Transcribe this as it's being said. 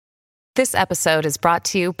This episode is brought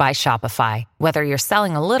to you by Shopify. Whether you're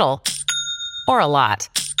selling a little or a lot,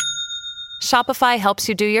 Shopify helps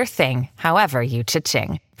you do your thing, however you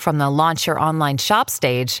cha-ching. From the launch your online shop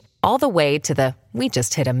stage, all the way to the we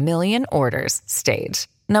just hit 1 million orders stage.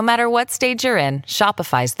 No matter what stage you're in,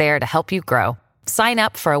 Shopify's there to help you grow. Sign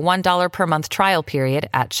up for a $1 per month trial period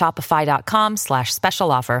at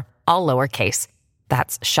shopify.com/special offer, all lowercase.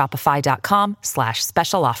 That's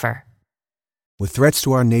shopify.com/special offer. With threats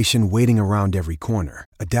to our nation waiting around every corner,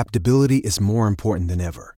 adaptability is more important than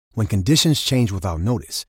ever. When conditions change without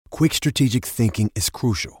notice, quick strategic thinking is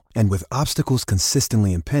crucial. And with obstacles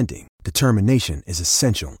consistently impending, determination is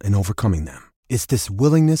essential in overcoming them. It's this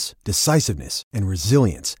willingness, decisiveness, and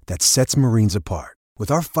resilience that sets Marines apart. With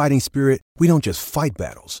our fighting spirit, we don't just fight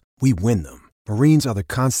battles, we win them. Marines are the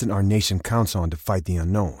constant our nation counts on to fight the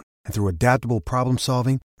unknown. And through adaptable problem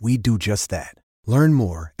solving, we do just that. Learn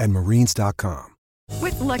more at marines.com.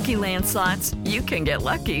 With Lucky Land Slots, you can get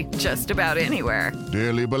lucky just about anywhere.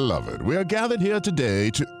 Dearly beloved, we are gathered here today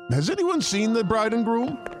to... Has anyone seen the bride and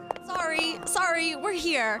groom? Sorry, we're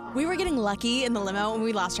here. We were getting lucky in the limo and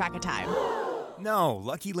we lost track of time. No,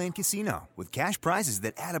 Lucky Land Casino, with cash prizes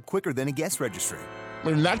that add up quicker than a guest registry.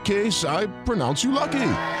 In that case, I pronounce you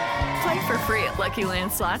lucky. Play for free at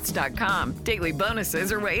LuckyLandSlots.com. Daily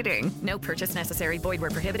bonuses are waiting. No purchase necessary. Void where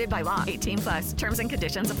prohibited by law. 18+. Terms and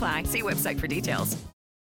conditions apply. See website for details.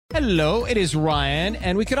 Hello, it is Ryan,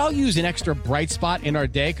 and we could all use an extra bright spot in our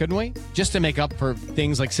day, couldn't we? Just to make up for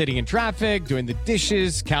things like sitting in traffic, doing the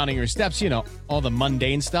dishes, counting your steps, all the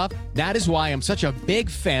mundane stuff. That is why I'm such a big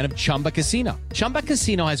fan of Chumba Casino. Chumba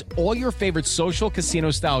Casino has all your favorite social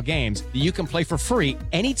casino-style games that you can play for free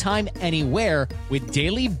anytime, anywhere with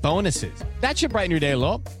daily bonuses. That should brighten your day a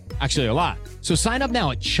little. Actually, a lot. So sign up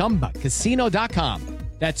now at ChumbaCasino.com.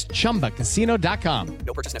 That's ChumbaCasino.com.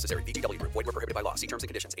 No purchase necessary. VGW Group. Void where prohibited by law. See terms and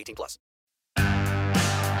conditions. 18+.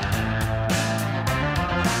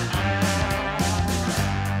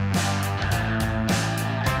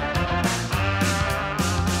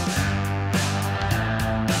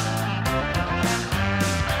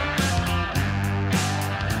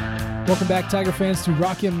 Welcome back, Tiger fans, to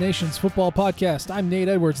Rock M Nation's football podcast. I'm Nate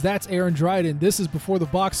Edwards. That's Aaron Dryden. This is Before the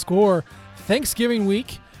Box Score. Thanksgiving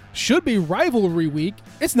week. Should be rivalry week.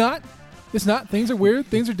 It's not. Things are weird.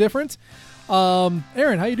 Things are different. Aaron,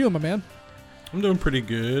 how you doing, my man? I'm doing pretty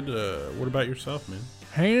good. What about yourself, man?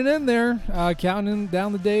 Hanging in there. Counting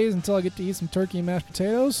down the days until I get to eat some turkey and mashed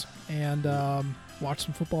potatoes and watch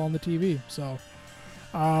some football on the TV. So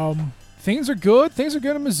things are good. Things are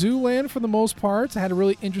good in Mizzou land for the most part. I had a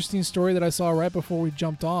really interesting story that I saw right before we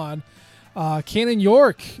jumped on. Cannon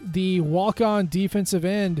York, the walk-on defensive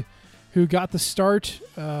end, who got the start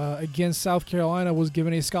against South Carolina, was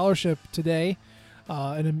given a scholarship today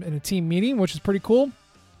in a team meeting, which is pretty cool.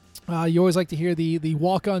 You always like to hear the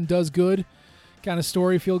walk-on does good kind of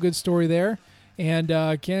story, feel-good story there. And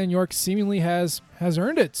Cannon York seemingly has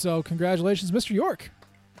earned it. So congratulations, Mr. York.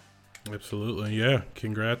 Absolutely, yeah.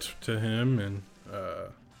 Congrats to him. And,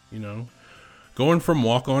 going from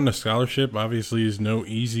walk-on to scholarship obviously is no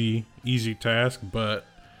easy task, but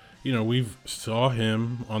we've saw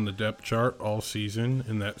him on the depth chart all season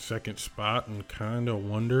in that second spot and kind of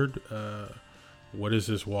wondered, what is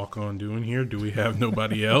this walk-on doing here? Do we have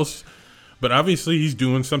nobody else? But obviously he's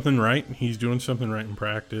doing something right. He's doing something right in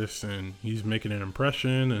practice, and he's making an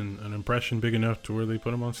impression, and an impression big enough to where they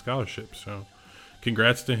put him on scholarship. So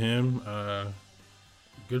congrats to him.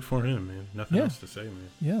 Good for him, man. Nothing else to say, man.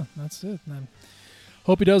 Yeah, that's it, man.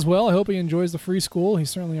 Hope he does well. I hope he enjoys the free school. He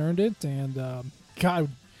certainly earned it. And, God,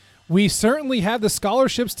 we certainly have the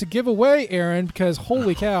scholarships to give away, Aaron, because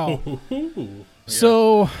holy cow. Yeah.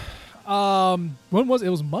 So, when was it? It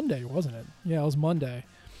was Monday, wasn't it? Yeah, it was Monday.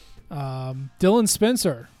 Dylan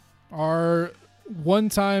Spencer, our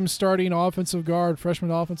one-time starting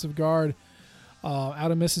freshman offensive guard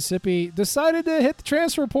out of Mississippi, decided to hit the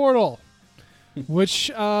transfer portal, which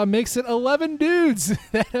makes it 11 dudes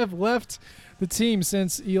that have left the team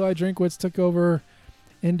since Eli Drinkwitz took over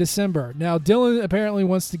in December. Now, Dylan apparently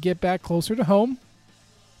wants to get back closer to home.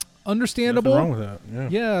 Understandable. Nothing wrong with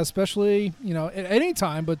that. Yeah, especially, at any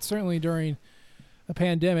time, but certainly during a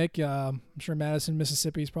pandemic. I'm sure Madison,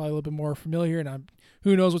 Mississippi is probably a little bit more familiar, and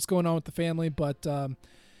who knows what's going on with the family. But, the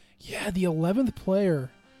 11th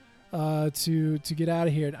player to get out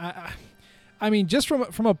of here. I mean, just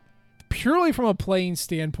purely from a playing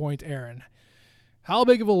standpoint, Aaron, how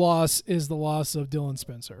big of a loss is the loss of Dylan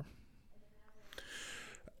Spencer?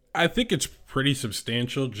 I think it's pretty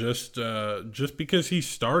substantial just because he's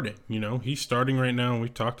starting. He's starting right now. We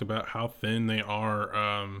talked about how thin they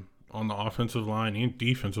are on the offensive line and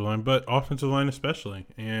defensive line, but offensive line especially.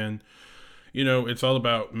 And, it's all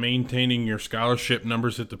about maintaining your scholarship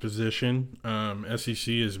numbers at the position.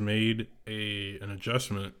 SEC has made an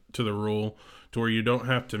adjustment to the rule to where you don't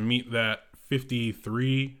have to meet that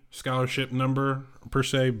 53 scholarship number per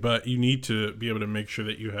se, but you need to be able to make sure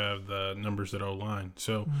that you have the numbers at O-line.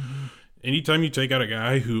 So anytime you take out a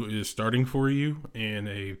guy who is starting for you in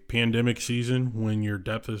a pandemic season when your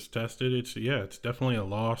depth is tested, it's definitely a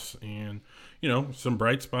loss. And, some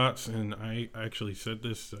bright spots, and I actually said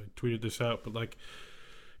this, I tweeted this out, but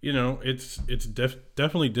it's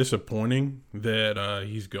definitely disappointing that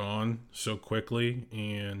he's gone so quickly.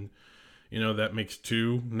 And, that makes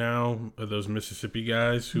 2 now of those Mississippi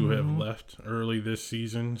guys who have left early this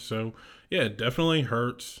season. So, yeah, it definitely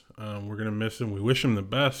hurts. We're going to miss him. We wish him the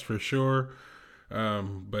best for sure.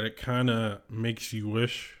 But it kind of makes you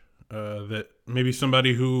wish that maybe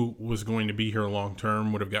somebody who was going to be here long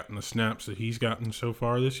term would have gotten the snaps that he's gotten so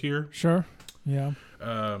far this year. Sure. Yeah.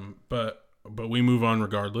 But we move on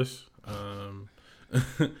regardless.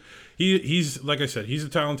 He's like I said, he's a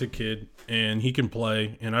talented kid and he can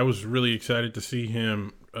play. And I was really excited to see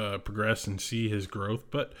him progress and see his growth,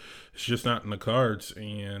 but it's just not in the cards.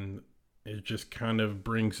 And it just kind of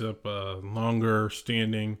brings up a longer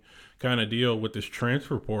standing kind of deal with this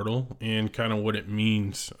transfer portal and kind of what it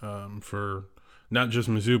means for not just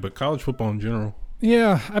Mizzou, but college football in general.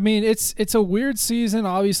 Yeah, I mean, it's a weird season.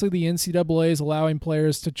 Obviously, the NCAA is allowing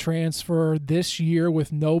players to transfer this year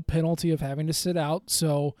with no penalty of having to sit out.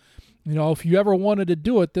 So, if you ever wanted to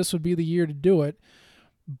do it, this would be the year to do it.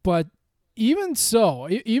 But even so,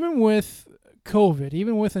 even with COVID,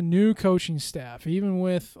 even with a new coaching staff, even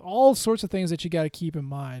with all sorts of things that you got to keep in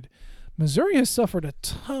mind, Missouri has suffered a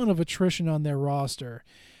ton of attrition on their roster.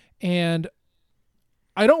 And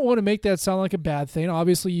I don't want to make that sound like a bad thing.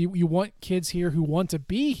 Obviously, you want kids here who want to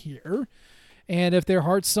be here. And if their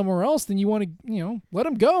heart's somewhere else, then you want to, let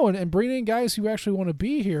them go and bring in guys who actually want to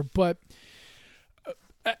be here. But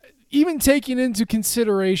even taking into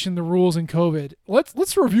consideration the rules in COVID,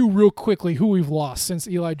 let's review real quickly who we've lost since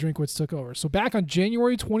Eli Drinkwitz took over. So back on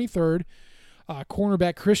January 23rd,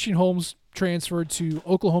 cornerback Christian Holmes transferred to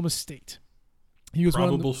Oklahoma State. He was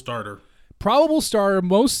probable starter,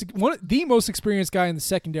 the most experienced guy in the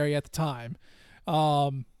secondary at the time.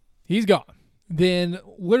 He's gone. Then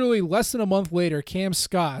literally less than a month later, Cam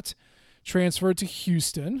Scott transferred to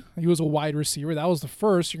Houston. He was a wide receiver. That was the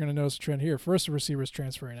first. You're going to notice a trend here. First, the receivers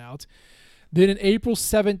transferring out. Then in April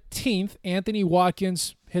 17th, Anthony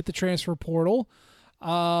Watkins hit the transfer portal.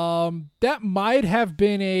 That might have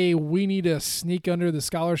been we need to sneak under the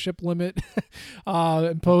scholarship limit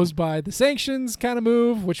imposed by the sanctions kind of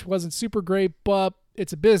move, which wasn't super great, but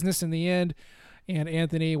it's a business in the end. And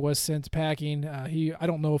Anthony was sent packing. I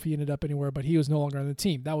don't know if he ended up anywhere, but he was no longer on the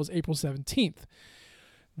team. That was April 17th.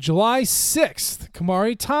 July 6th,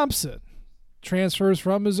 Kamari Thompson transfers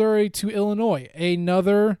from Missouri to Illinois,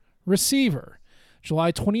 another receiver.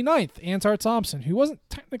 July 29th, Antar Thompson, who wasn't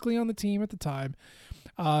technically on the team at the time,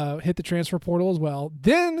 hit the transfer portal as well.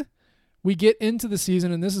 Then we get into the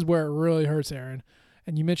season, and this is where it really hurts, Aaron,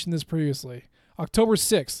 and you mentioned this previously. October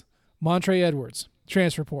 6th, Montre Edwards,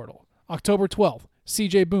 transfer portal. October 12th,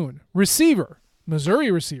 C.J. Boone, receiver, Missouri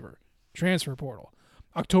receiver, transfer portal.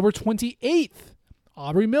 October 28th,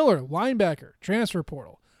 Aubrey Miller, linebacker, transfer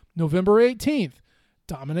portal. November 18th,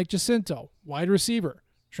 Dominic Jacinto, wide receiver,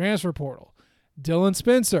 transfer portal. Dylan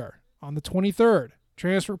Spencer on the 23rd,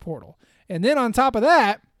 transfer portal. And then on top of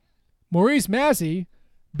that, Maurice Massey,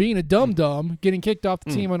 being a dum-dum, getting kicked off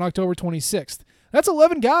the team on October 26th. That's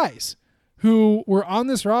 11 guys who were on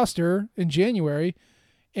this roster in January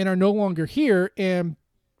and are no longer here. And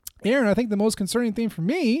Aaron, I think the most concerning thing for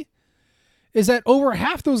me is that over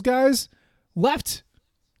half those guys left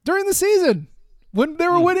during the season when they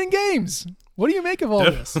were winning games. What do you make of all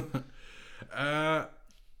this?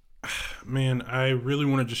 Man, I really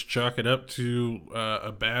want to just chalk it up to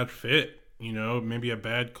a bad fit, maybe a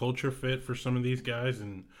bad culture fit for some of these guys.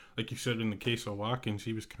 And like you said, in the case of Watkins,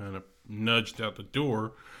 he was kind of nudged out the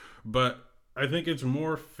door. But I think it's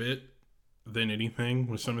more fit than anything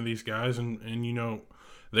with some of these guys. And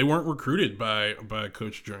they weren't recruited by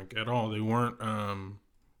Coach Drink at all. They weren't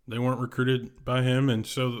recruited by him, and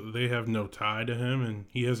so they have no tie to him, and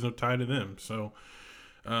he has no tie to them. So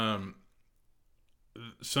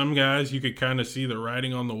some guys you could kind of see the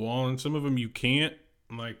writing on the wall, and some of them you can't,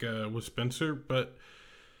 like with Spencer. But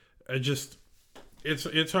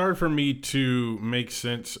it's hard for me to make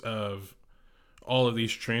sense of all of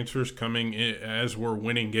these transfers coming in as we're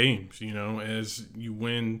winning games, as you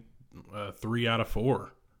win 3 out of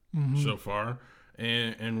 4 so far,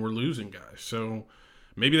 and we're losing guys. So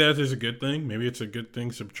maybe that is a good thing. Maybe it's a good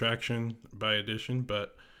thing, subtraction by addition,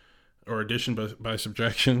 or addition by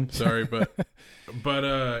subtraction. Sorry, but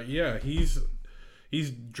yeah, he's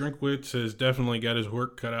Drinkwitz has definitely got his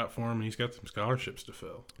work cut out for him, and he's got some scholarships to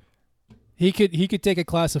fill. He could take a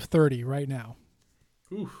class of 30 right now.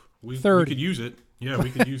 Oof, we 30. could use it. Yeah, we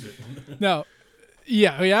could use it. No,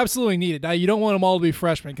 yeah, we absolutely need it. Now, you don't want them all to be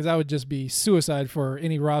freshmen because that would just be suicide for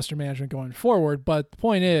any roster management going forward. But the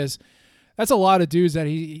point is, that's a lot of dudes that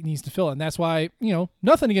he needs to fill, and that's why,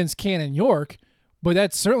 nothing against Cannon York, but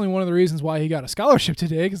that's certainly one of the reasons why he got a scholarship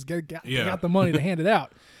today, because he got the money to hand it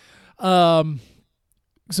out.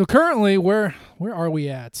 So currently, where are we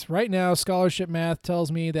at? Right now, scholarship math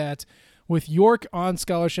tells me that with York on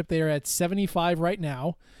scholarship, they are at 75 right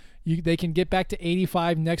now. They can get back to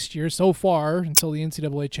 85 next year so far until the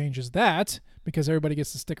NCAA changes that, because everybody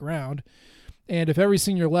gets to stick around. And if every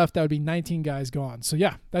senior left, that would be 19 guys gone. So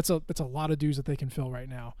yeah, that's a lot of dues that they can fill right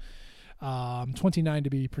now. 29 to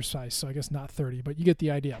be precise, so I guess not 30, but you get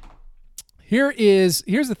the idea. Here's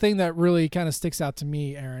the thing that really kind of sticks out to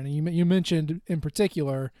me, Aaron. And you mentioned in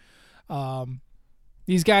particular,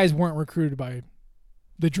 these guys weren't recruited by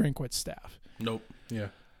the Drinkwitz staff. Nope. Yeah.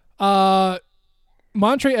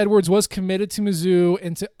 Montre Edwards was committed to Mizzou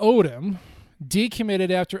and to Odom, decommitted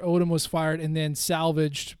after Odom was fired, and then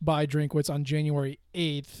salvaged by Drinkwitz on January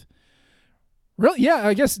 8th. Really, yeah,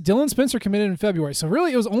 I guess Dylan Spencer committed in February. So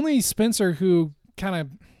really, it was only Spencer who kind of,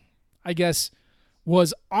 I guess,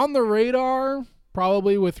 was on the radar,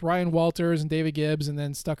 probably with Ryan Walters and David Gibbs, and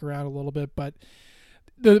then stuck around a little bit. But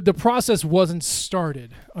the process wasn't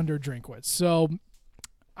started under Drinkwitz. So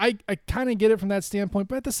I kind of get it from that standpoint,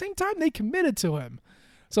 but at the same time, they committed to him.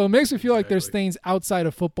 So it makes me feel like there's things outside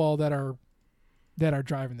of football that are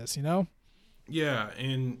driving this, Yeah,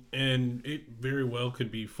 and it very well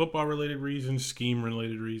could be football-related reasons,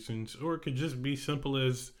 scheme-related reasons, or it could just be simple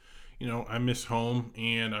as, I miss home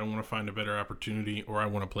and I want to find a better opportunity, or I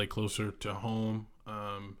want to play closer to home.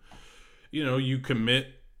 You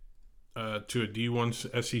commit to a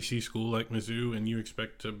D1 SEC school like Mizzou, and you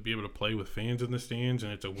expect to be able to play with fans in the stands,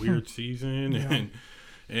 and it's a weird season, Yeah.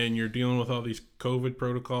 and you're dealing with all these COVID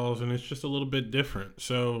protocols, and it's just a little bit different.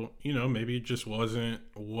 So, maybe it just wasn't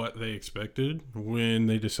what they expected when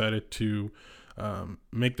they decided to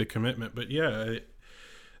make the commitment. But yeah,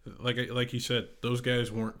 like you said, those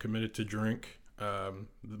guys weren't committed to Drink.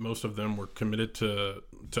 Most of them were committed to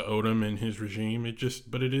Odom and his regime.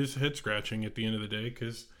 But it is head scratching at the end of the day,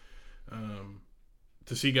 because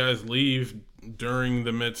to see guys leave during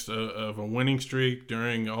the midst of a winning streak,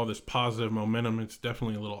 during all this positive momentum, it's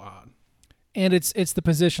definitely a little odd. And it's the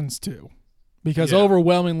positions too, because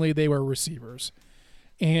overwhelmingly they were receivers.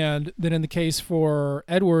 And then in the case for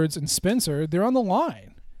Edwards and Spencer, they're on the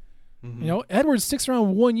line. Mm-hmm. Edwards sticks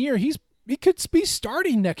around 1 year. He could be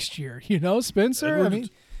starting next year. Spencer.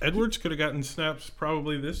 Edwards could have gotten snaps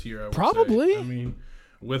probably this year. I would probably. Say.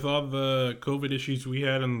 With all the COVID issues we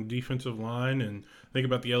had on the defensive line, and think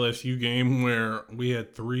about the LSU game where we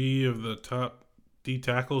had 3 of the top D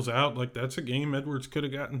tackles out, that's a game Edwards could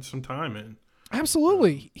have gotten some time in.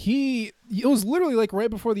 Absolutely. It was literally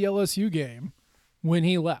right before the LSU game when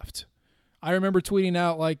he left. I remember tweeting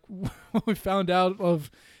out when we found out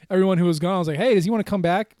of everyone who was gone, I was like, hey, does he want to come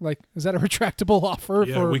back? Is that a retractable offer?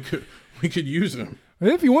 Yeah, we could use him.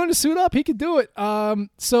 If he wanted to suit up, he could do it.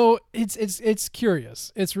 So it's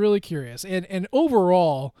curious. It's really curious. And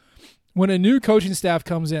overall, when a new coaching staff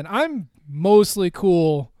comes in, I'm mostly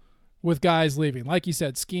cool with guys leaving. Like you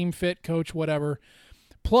said, scheme fit, coach, whatever.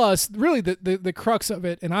 Plus, really the crux of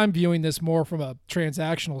it, and I'm viewing this more from a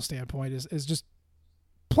transactional standpoint, is just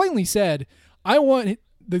plainly said, I want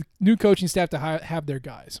the new coaching staff to have their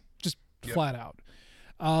guys, just flat out.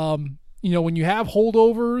 When you have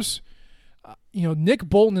holdovers, Nick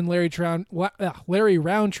Bolton and Larry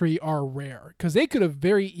Roundtree are rare, because they could have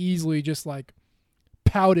very easily just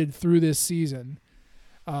pouted through this season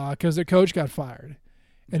because their coach got fired,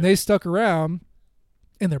 and they stuck around,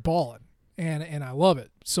 and they're balling, and I love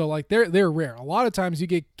it. So they're rare. A lot of times you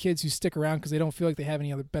get kids who stick around because they don't feel like they have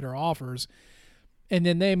any other better offers, and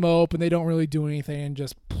then they mope and they don't really do anything, and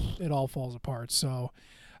just it all falls apart. So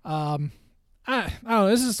I don't know.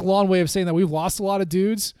 This is just a long way of saying that we've lost a lot of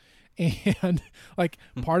dudes. And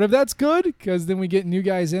part of that's good because then we get new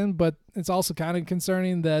guys in, but it's also kind of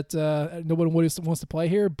concerning that nobody wants to play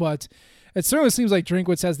here. But it certainly seems like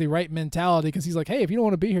Drinkwitz has the right mentality, because he's like, hey, if you don't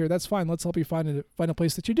want to be here, that's fine. Let's help you find a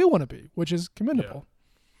place that you do want to be, which is commendable.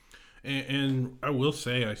 Yeah. And I will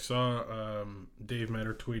say, I saw Dave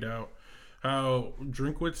Matter tweet out how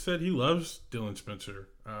Drinkwitz said he loves Dylan Spencer.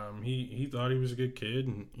 He thought he was a good kid,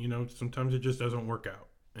 and sometimes it just doesn't work out,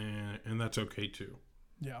 and that's okay too.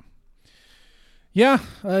 Yeah.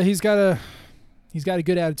 He's got a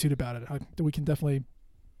good attitude about it. We can definitely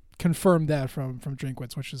confirm that from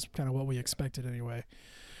Drinkwitz, which is kind of what we expected anyway.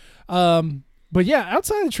 But yeah,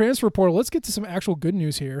 outside of the transfer portal, let's get to some actual good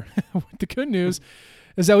news here. The good news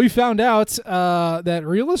is that we found out that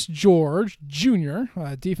Realus George Jr.,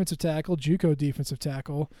 defensive tackle, JUCO defensive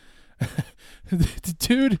tackle, the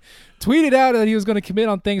dude tweeted out that he was going to commit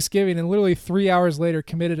on Thanksgiving, and literally 3 hours later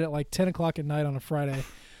committed at like 10 o'clock at night on a Friday.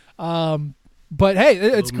 But hey,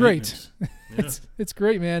 it's great. Yeah. It's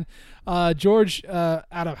great, man. George,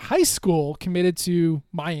 out of high school, committed to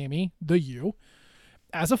Miami, the U,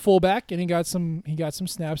 as a fullback, and he got some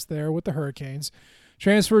snaps there with the Hurricanes.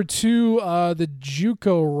 Transferred to the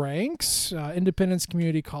JUCO ranks, Independence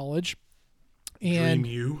Community College, and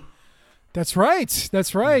Dream U. That's right.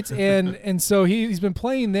 and so he's been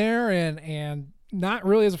playing there and not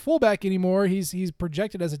really as a fullback anymore. He's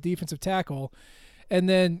projected as a defensive tackle. And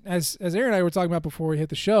then as Aaron and I were talking about before we hit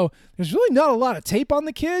the show, there's really not a lot of tape on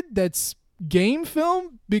the kid that's game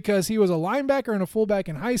film, because he was a linebacker and a fullback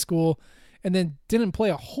in high school and then didn't play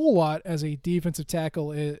a whole lot as a defensive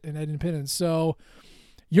tackle in Independence. So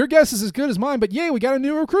your guess is as good as mine, but yay, we got a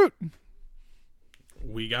new recruit.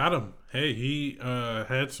 We got him. Hey, he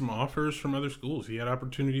had some offers from other schools. He had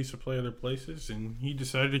opportunities to play other places, and he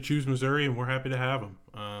decided to choose Missouri, and we're happy to have him.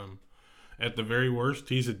 At the very worst,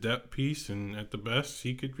 he's a depth piece, and at the best,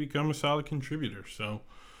 he could become a solid contributor. So,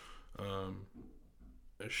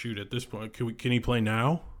 shoot, at this point, can he play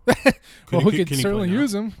now? Well, we could certainly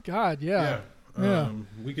use him. God, yeah.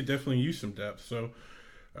 We could definitely use some depth. So,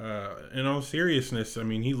 in all seriousness, I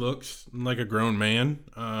mean, he looks like a grown man.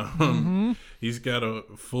 He's got a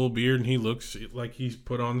full beard, and he looks like he's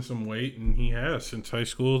put on some weight, and he has since high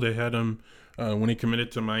school. They had him when he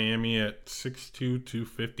committed to Miami at 6'2",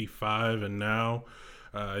 255, and now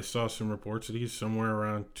I saw some reports that he's somewhere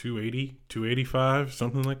around 280, 285,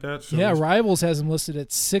 something like that. So yeah, Rivals has him listed at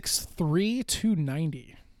 6'3",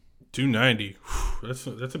 290. 290.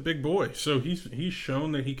 That's a big boy. So he's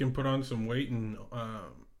shown that he can put on some weight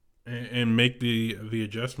and make the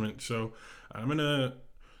adjustment. So I'm gonna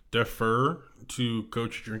defer to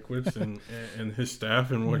Coach Drinkwitz and his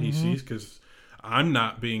staff and what he sees, because I'm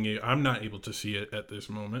not able to see it at this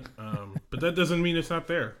moment. But that doesn't mean it's not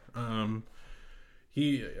there.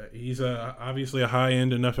 He's obviously a high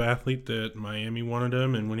end enough athlete that Miami wanted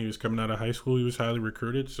him, and when he was coming out of high school, he was highly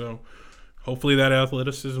recruited. So hopefully that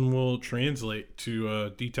athleticism will translate to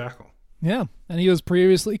D tackle. Yeah, and he was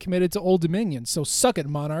previously committed to Old Dominion. So suck it,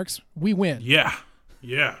 Monarchs. We win. Yeah.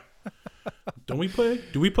 Do we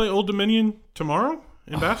play Old Dominion tomorrow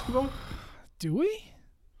in basketball? Do we?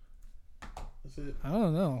 I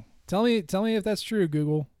don't know. Tell me if that's true,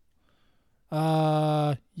 Google.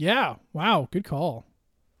 Yeah. Wow, good call.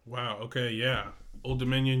 Wow, okay, yeah. Old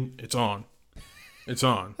Dominion, it's on. It's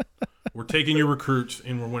on. We're taking your recruits,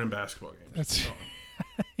 and we're winning basketball games. That's right.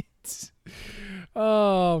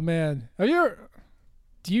 Oh, man. Do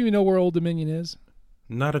you even know where Old Dominion is?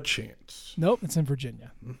 Not a chance. Nope, it's in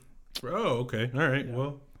Virginia. Oh, okay. All right,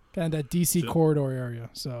 well. Kind of that D.C. corridor area,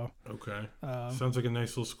 so. Okay. Sounds like a nice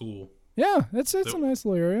little school. Yeah, it's a nice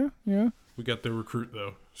little area, yeah. We got the recruit,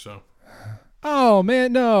 though, so. Oh,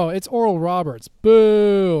 man, no. It's Oral Roberts.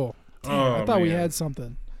 Boo. Damn, I thought we had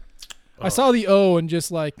something. I saw the O and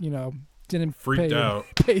just, didn't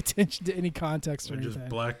pay attention to any context or anything. I just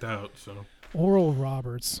blacked out, so. Oral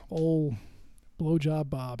Roberts. Old blowjob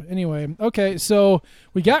Bob. Anyway, okay, so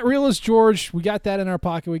we got Realus George. We got that in our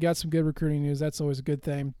pocket. We got some good recruiting news. That's always a good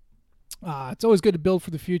thing. It's always good to build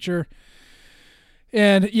for the future.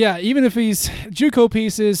 And, yeah, even if he's JUCO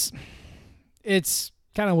pieces, it's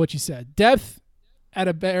kind of what you said. Depth at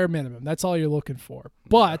a bare minimum. That's all you're looking for.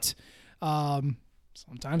 But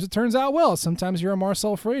sometimes it turns out well. Sometimes you're a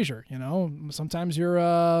Marcel Frazier, Sometimes you're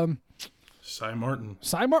Cy Martin.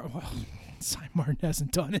 Well, Cy Martin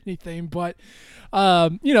hasn't done anything, but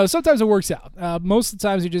sometimes it works out. Most of the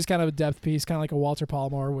times you're just kind of a depth piece, kind of like a Walter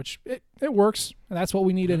Palmore, which it works, and that's what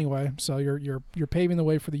we need anyway. So you're paving the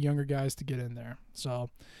way for the younger guys to get in there. So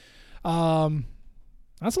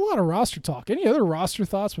that's a lot of roster talk. Any other roster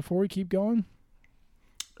thoughts before we keep going?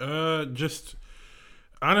 Just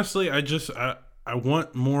honestly, I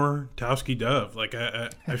want more Towski Dove. Like I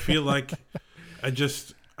feel like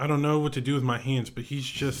I don't know what to do with my hands, but he's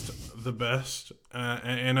just the best,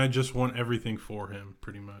 and I just want everything for him,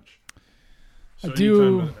 pretty much. So I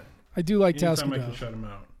do like Towski Dove. I can shut him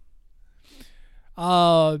out.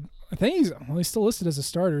 I think he's still listed as a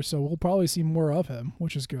starter, so we'll probably see more of him,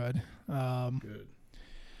 which is good. Good.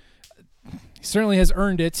 He certainly has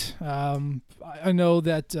earned it. I know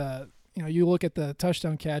that you look at the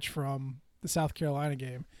touchdown catch from the South Carolina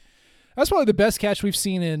game. That's probably the best catch we've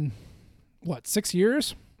seen in, 6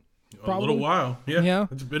 years? Probably. A little while. Yeah.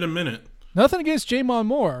 It's been a minute. Nothing against Jamon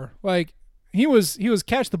Moore. Like, he was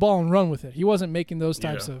catch the ball and run with it. He wasn't making those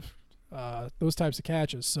types of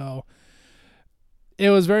catches. So it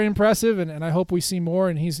was very impressive, and I hope we see more.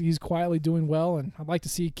 And he's quietly doing well. And I'd like to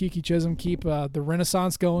see Kiki Chisholm keep the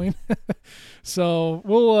renaissance going. So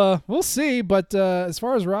we'll see. But as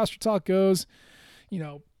far as roster talk goes,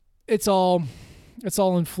 it's all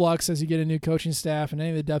in flux as you get a new coaching staff, and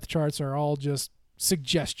any of the depth charts are all just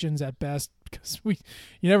suggestions at best, because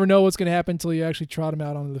you never know what's going to happen until you actually trot them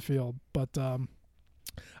out onto the field. But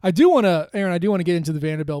I do want to get into the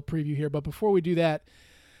Vanderbilt preview here. But before we do that,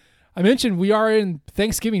 I mentioned we are in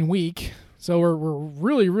Thanksgiving week, so we're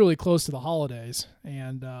really, really close to the holidays.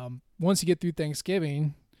 And once you get through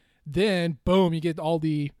Thanksgiving, then boom, you get all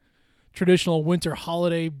the traditional winter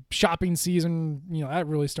holiday shopping season. That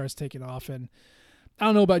really starts taking off. And I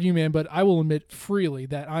don't know about you, man, but I will admit freely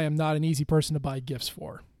that I am not an easy person to buy gifts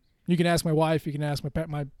for. You can ask my wife, you can ask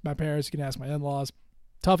my parents, you can ask my in-laws.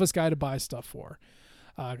 Toughest guy to buy stuff for.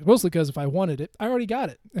 Mostly because if I wanted it, I already got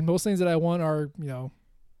it. And most things that I want are,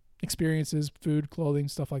 experiences, food, clothing,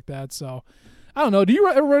 stuff like that. So I don't know. Do you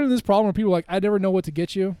ever run into this problem where people are like, I never know what to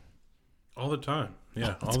get you? All the time.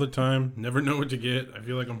 Yeah, all the time. Never know what to get. I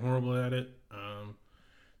feel like I'm horrible at it.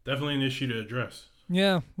 Definitely an issue to address.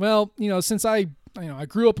 Yeah. Well, since I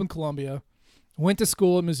grew up in Columbia, went to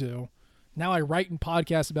school at Mizzou. Now I write and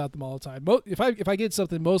podcast about them all the time. If I get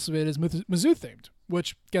something, most of it is Mizzou themed,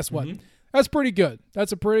 which guess what? Mm-hmm. That's pretty good.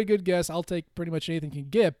 That's a pretty good guess. I'll take pretty much anything you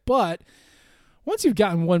can get. But once you've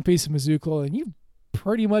gotten one piece of Mizzou clothing, you've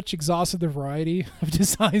pretty much exhausted the variety of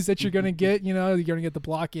designs that you're going to get. You're going to get the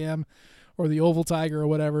Block M or the Oval Tiger or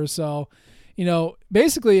whatever. So,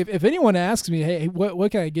 basically, if anyone asks me, hey,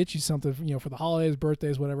 what can I get you something, for the holidays,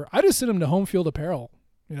 birthdays, whatever, I just send them to Home Field Apparel,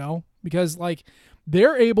 because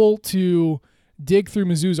they're able to dig through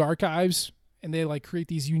Mizzou's archives and they create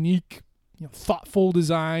these unique, thoughtful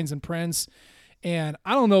designs and prints. And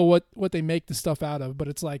I don't know what they make the stuff out of, but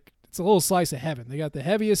it's a little slice of heaven. They got the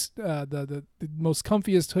heaviest, the most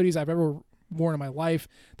comfiest hoodies I've ever worn in my life.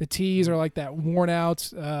 The tees are like that worn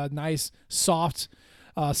out, nice, soft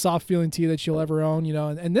feeling tee that you'll ever own,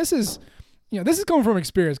 and this is coming from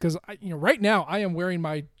experience, because right now I am wearing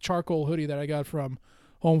my charcoal hoodie that I got from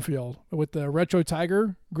Home Field with the Retro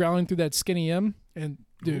Tiger growling through that skinny M. And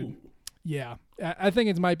dude, ooh. Yeah, I think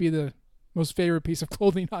it might be the most favorite piece of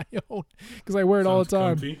clothing I own, because I wear it all the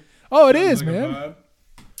time. Comfy. Oh, it is, like man.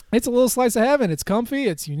 It's a little slice of heaven. It's comfy.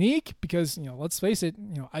 It's unique because, let's face it,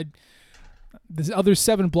 the other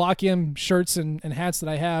 7 Block M shirts and hats that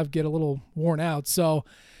I have get a little worn out. So,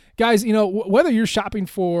 guys, whether you're shopping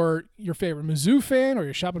for your favorite Mizzou fan or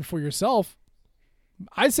you're shopping for yourself,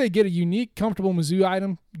 I'd say get a unique, comfortable Mizzou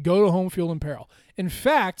item, go to Home Field Apparel. In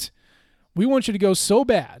fact, we want you to go so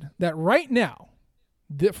bad that right now,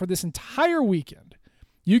 for this entire weekend,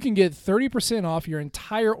 you can get 30% off your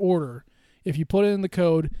entire order if you put in the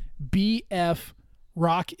code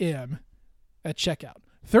BFROCKM at checkout.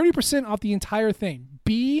 30% off the entire thing.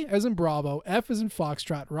 B as in Bravo, F as in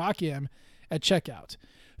Foxtrot, Rock M at checkout.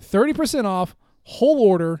 30% off, whole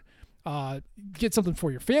order. Get something for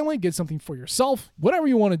your family, get something for yourself, whatever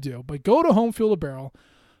you want to do. But go to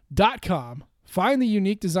homefieldapparel.com, find the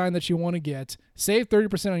unique design that you want to get, save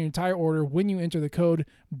 30% on your entire order when you enter the code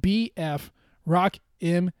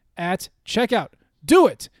BFROCKM at checkout. Do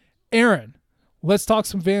it. Aaron, let's talk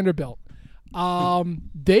some Vanderbilt.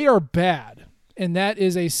 They are bad. And that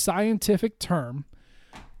is a scientific term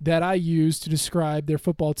that I use to describe their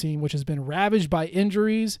football team, which has been ravaged by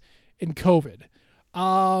injuries and COVID.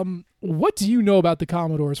 What do you know about the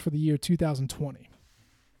Commodores for the year 2020?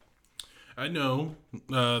 I know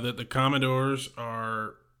that the Commodores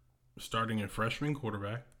are starting a freshman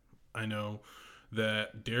quarterback. I know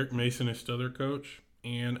that Derek Mason is still their coach.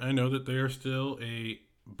 And I know that they are still a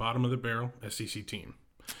bottom-of-the-barrel SEC team.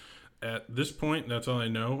 At this point, that's all I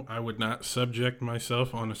know. I would not subject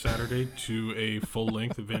myself on a Saturday to a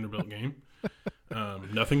full-length Vanderbilt game.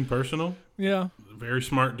 Nothing personal. Yeah. Very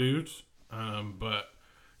smart dudes. But,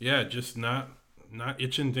 yeah, just not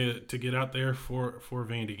itching to get out there for a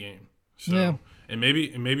Vandy game. So, yeah. And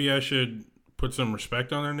maybe I should put some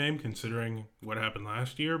respect on their name considering what happened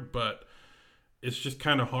last year. But it's just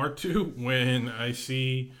kind of hard to when I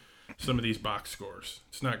see some of these box scores.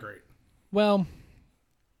 It's not great. Well,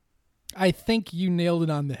 I think you nailed it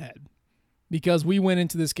on the head, because we went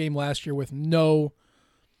into this game last year with no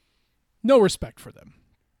respect for them,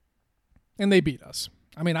 and they beat us.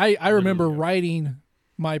 I mean, I remember writing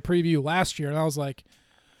my preview last year, and I was like,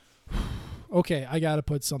 okay, I got to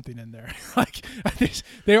put something in there. Like,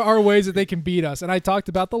 there are ways that they can beat us. And I talked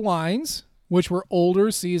about the lines, which were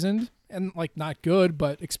older, seasoned, and like not good,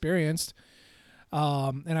 but experienced.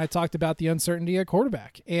 And I talked about the uncertainty at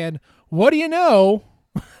quarterback. And what do you know?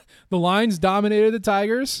 The Lions dominated the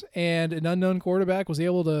Tigers, and an unknown quarterback was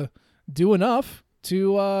able to do enough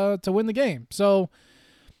to win the game. So,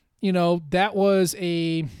 that was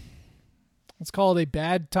let's call it a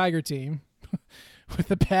bad Tiger team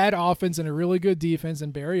with a bad offense and a really good defense,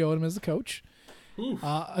 and Barry Odom as the coach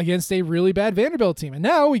against a really bad Vanderbilt team. And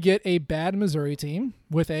now we get a bad Missouri team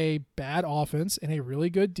with a bad offense and a really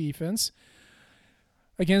good defense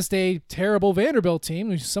against a terrible Vanderbilt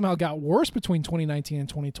team who somehow got worse between 2019 and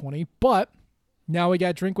 2020. But now we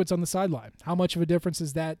got Drinkwitz on the sideline. How much of a difference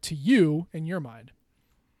is that to you in your mind?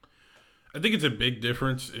 I think it's a big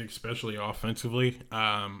difference, especially offensively.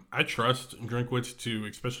 I trust Drinkwitz to,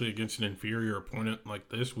 especially against an inferior opponent like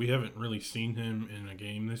this. We haven't really seen him in a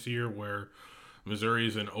game this year where Missouri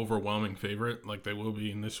is an overwhelming favorite like they will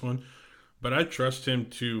be in this one. But I trust him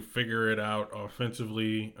to figure it out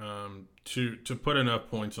offensively, to put enough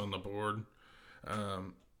points on the board.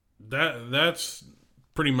 That's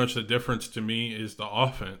pretty much the difference to me, is the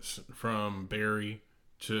offense from Barry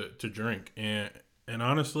to Drink. And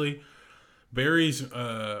honestly, Barry's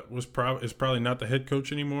is probably not the head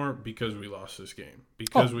coach anymore because we lost this game,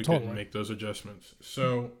 because we couldn't make those adjustments.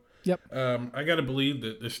 So yep. I got to believe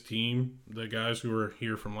that this team, the guys who were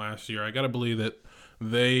here from last year, I got to believe that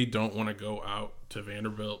they don't want to go out to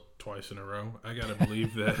Vanderbilt twice in a row. I got to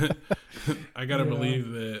believe that. I got to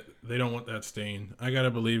believe that they don't want that stain. I got to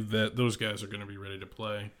believe that those guys are going to be ready to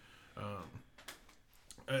play.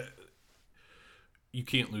 You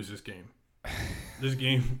can't lose this game. This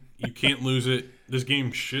game, you can't lose it. This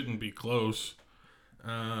game shouldn't be close.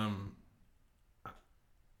 There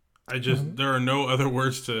are no other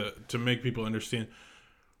words to make people understand.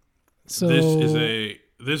 So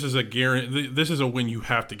this is a guarantee. This is a win you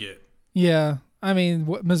have to get. Yeah, I mean,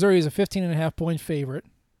 Missouri is a 15.5-point favorite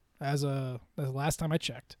as the last time I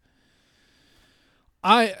checked.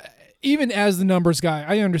 Even as the numbers guy,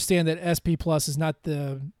 I understand that SP Plus is not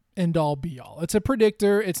the end-all be-all. It's a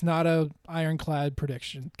predictor. It's not a ironclad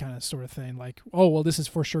prediction kind of sort of thing. Like, oh, well, this is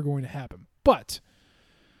for sure going to happen. But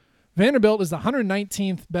Vanderbilt is the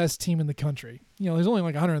 119th best team in the country. There's only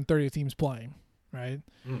like 130 teams playing, right?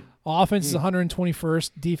 Offense is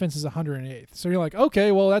 121st. Defense is 108th. So you're like,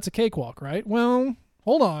 okay, well, that's a cakewalk, right? Well,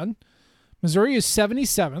 hold on. Missouri is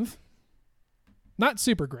 77th. Not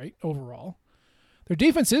super great overall. Their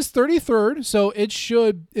defense is 33rd, so it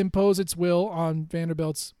should impose its will on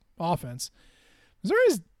Vanderbilt's offense.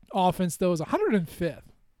 Missouri's offense, though, is 105th.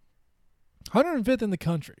 105th in the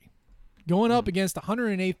country, going up against the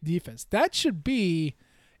 108th defense. That should be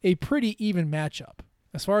a pretty even matchup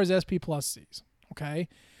as far as SP Plus sees. Okay,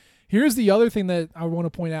 here's the other thing that I want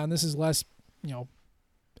to point out, and this is less,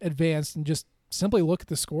 advanced, and just simply look at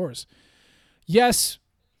the scores. Yes,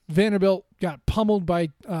 Vanderbilt got pummeled by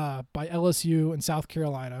LSU and South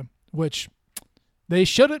Carolina, which they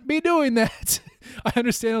shouldn't be doing that. I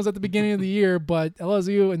understand it was at the beginning of the year, but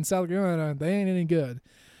LSU and South Carolina, they ain't any good.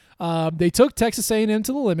 They took Texas A&M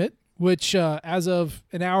to the limit, which as of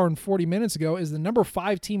an hour and 40 minutes ago is the number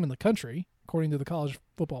 5 team in the country, according to the College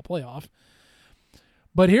Football Playoff.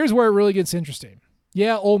 But here's where it really gets interesting.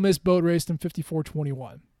 Yeah, Ole Miss boat raced them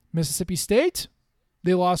 54-21. Mississippi State,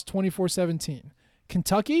 they lost 24-17.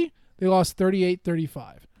 Kentucky, they lost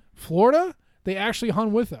 38-35. Florida, they actually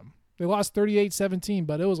hung with them. They lost 38-17,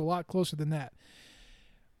 but it was a lot closer than that.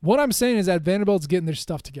 What I'm saying is that Vanderbilt's getting their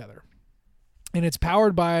stuff together, and it's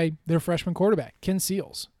powered by their freshman quarterback, Ken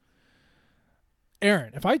Seals.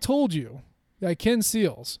 Aaron, if I told you that Ken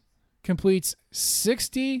Seals completes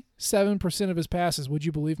 67% of his passes, would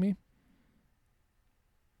you believe me?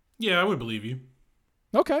 Yeah, I would believe you.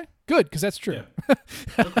 Okay, good, because that's true. Yeah.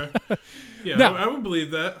 Okay. Yeah, now, I would believe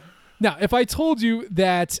that. Now, if I told you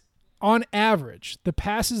that on average, the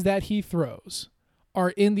passes that he throws are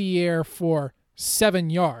in the air for 7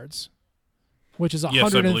 yards, which is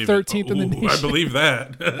 113th in the nation. I believe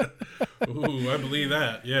that. I believe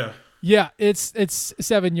that, yeah. Yeah, it's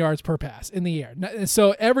 7 yards per pass in the air.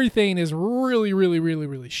 So everything is really, really, really,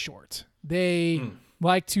 really short. They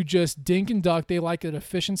like to just dink and duck. They like an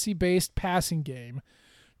efficiency-based passing game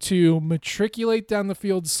to matriculate down the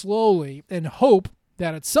field slowly and hope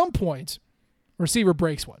that at some point receiver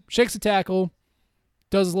breaks one, shakes a tackle,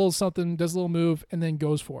 does a little something, does a little move, and then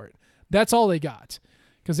goes for it. That's all they got.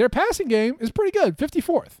 Because their passing game is pretty good,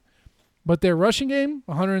 54th. But their rushing game,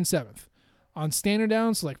 107th. On standard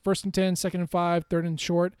downs, like 1st and 10, 2nd and 5, 3rd and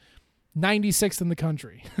short, 96th in the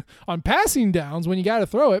country. On passing downs, when you got to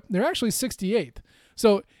throw it, they're actually 68th.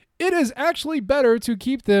 So it is actually better to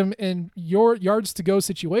keep them in your yards to go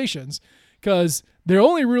situations because they're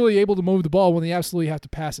only really able to move the ball when they absolutely have to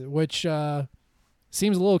pass it, which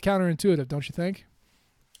seems a little counterintuitive, don't you think?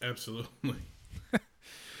 Absolutely.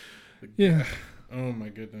 Yeah. Oh, my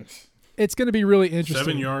goodness. It's going to be really interesting.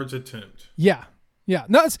 7 yards attempt. Yeah. Yeah.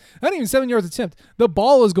 No, it's not even 7 yards attempt. The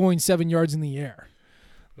ball is going 7 yards in the air.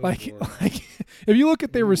 Oh, like if you look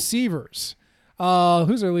at their receivers,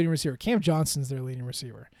 who's their leading receiver? Cam Johnson's their leading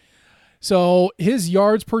receiver. So his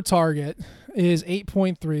yards per target is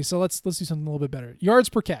 8.3. So let's do something a little bit better. Yards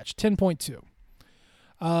per catch,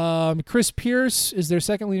 10.2. Chris Pierce is their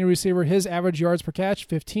second leading receiver. His average yards per catch,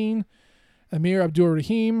 15. Amir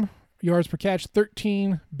Abdul-Rahim, yards per catch,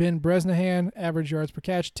 13. Ben Bresnahan, average yards per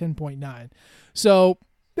catch, 10.9. So,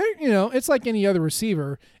 it's like any other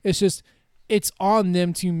receiver. It's just it's on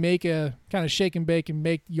them to make a kind of shake and bake and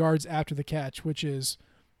make yards after the catch, which is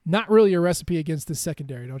not really a recipe against the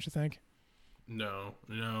secondary, don't you think? No,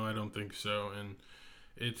 I don't think so. And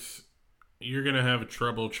you're going to have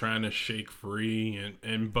trouble trying to shake free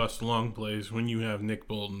and bust long plays when you have Nick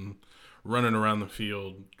Bolton running around the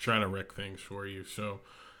field trying to wreck things for you. So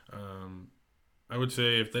I would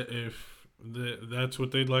say if that's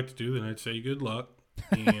what they'd like to do, then I'd say good luck.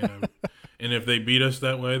 And and if they beat us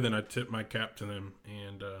that way, then I tip my cap to them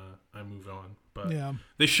and I move on. But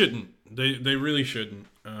they shouldn't. They really shouldn't.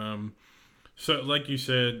 So like you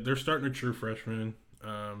said, they're starting a true freshman.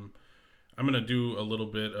 I'm going to do a little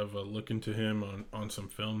bit of a look into him on some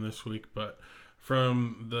film this week, but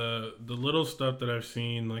from the little stuff that I've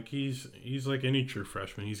seen, like he's like any true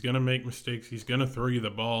freshman. He's going to make mistakes. He's going to throw you the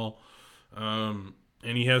ball.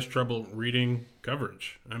 And he has trouble reading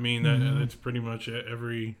coverage. I mean, that's pretty much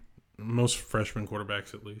most freshman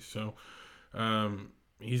quarterbacks at least. So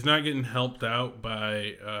he's not getting helped out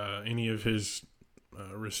by any of his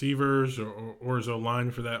receivers or his O-line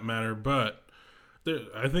for that matter. But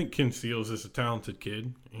I think Ken Seals is a talented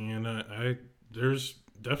kid, and there's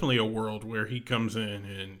definitely a world where he comes in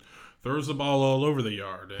and throws the ball all over the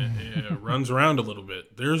yard and runs around a little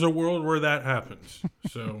bit. There's a world where that happens.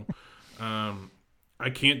 So I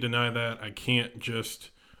can't deny that. I can't just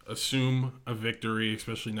assume a victory,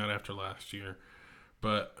 especially not after last year.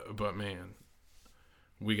 But man,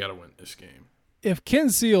 we got to win this game. If Ken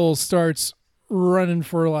Seals starts running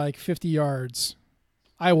for like 50 yards,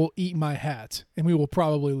 I will eat my hat, and we will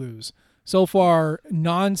probably lose. So far,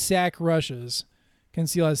 non-sack rushes, Ken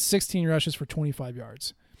Seal has 16 rushes for 25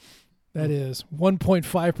 yards. That is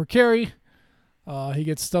 1.5 per carry. He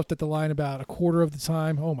gets stuffed at the line about a quarter of the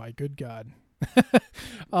time. Oh, my good God.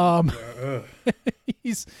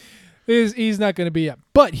 He's not going to be up.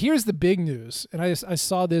 But here's the big news, and I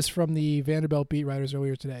saw this from the Vanderbilt beat writers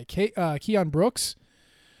earlier today. Keon Brooks,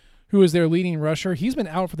 who is their leading rusher, he's been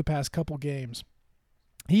out for the past couple games.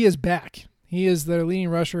 He is back. He is their leading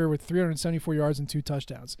rusher with 374 yards and 2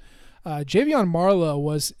 touchdowns. Javion Marlowe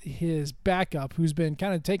was his backup, who's been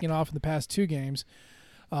kind of taking off in the past 2 games.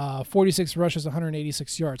 46 rushes,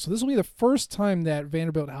 186 yards. So this will be the first time that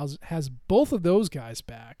Vanderbilt has both of those guys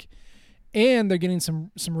back, and they're getting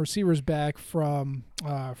some receivers back from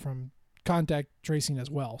contact tracing as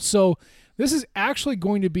well. So this is actually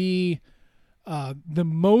going to be the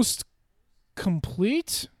most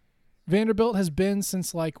complete Vanderbilt has been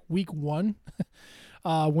since like week 1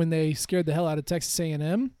 when they scared the hell out of Texas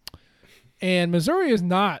A&M. And Missouri is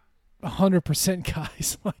not 100%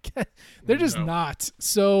 guys. Like they're just not.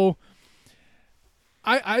 So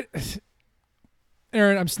I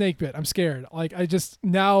Aaron, I'm snake bit. I'm scared. Like I just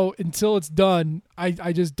now until it's done,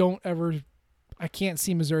 I just don't ever I can't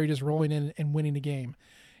see Missouri just rolling in and winning the game.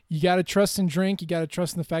 You got to trust in Drink. You got to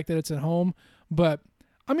trust in the fact that it's at home. But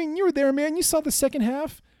I mean, you were there, man. You saw the second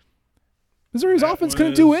half. Missouri's offense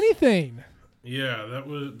couldn't do anything. Yeah,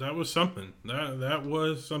 that was something. That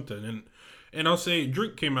was something. And I'll say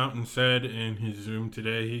Drink came out and said in his Zoom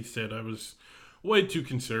today, he said I was way too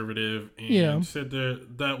conservative and said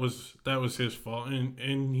that was his fault.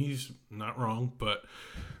 And he's not wrong, but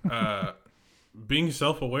being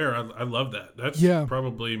self-aware, I love that. That's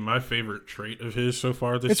probably my favorite trait of his so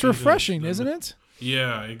far this season. It's refreshing, isn't it?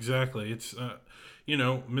 Yeah, exactly. It's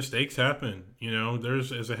mistakes happen.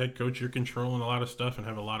 There's as a head coach, you're controlling a lot of stuff and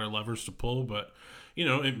have a lot of levers to pull, but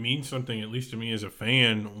it means something, at least to me as a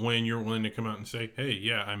fan, when you're willing to come out and say, hey,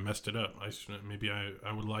 yeah, I messed it up. Maybe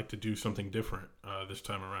I would like to do something different this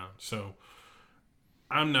time around. So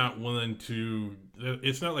I'm not willing to –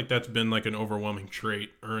 it's not like that's been like an overwhelming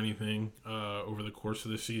trait or anything over the course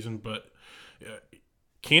of the season, but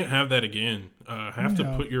can't have that again. Have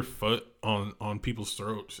to put your foot on people's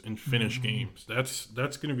throats and finish games. That's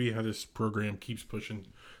going to be how this program keeps pushing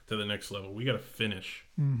to the next level. We got to finish.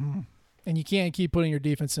 Mm-hmm. And you can't keep putting your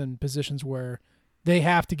defense in positions where they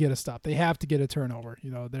have to get a stop. They have to get a turnover.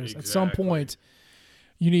 There's at some point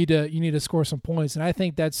you need to score some points. And I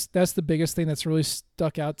think that's the biggest thing that's really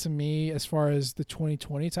stuck out to me as far as the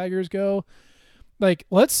 2020 Tigers go. Like,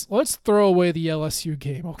 let's throw away the LSU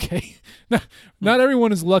game, okay? Not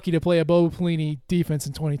everyone is lucky to play a Bo Pelini defense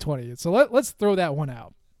in 2020. So let's throw that one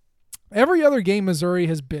out. Every other game Missouri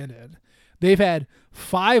has been in, they've had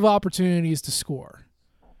 5 opportunities to score.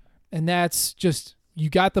 And that's just,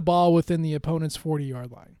 you got the ball within the opponent's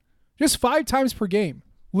 40-yard line. Just 5 times per game.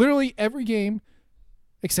 Literally every game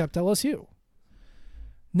except LSU.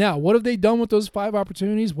 Now, what have they done with those 5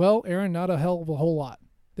 opportunities? Well, Aaron, not a hell of a whole lot.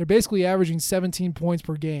 They're basically averaging 17 points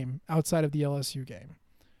per game outside of the LSU game.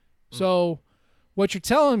 So what you're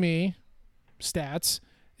telling me, stats,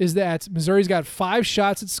 is that Missouri's got 5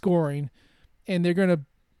 shots at scoring, and they're going to,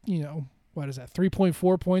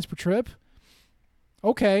 3.4 points per trip?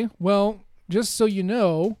 Okay, well, just so you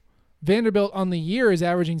know, Vanderbilt on the year is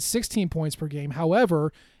averaging 16 points per game.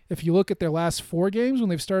 However, if you look at their last 4 games when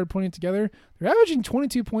they've started putting it together, they're averaging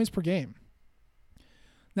 22 points per game.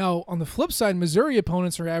 Now, on the flip side, Missouri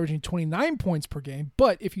opponents are averaging 29 points per game,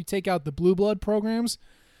 but if you take out the blue blood programs,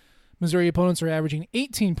 Missouri opponents are averaging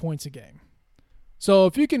 18 points a game. So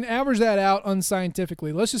if you can average that out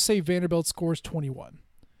unscientifically, let's just say Vanderbilt scores 21.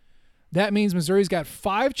 That means Missouri's got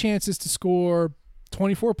 5 chances to score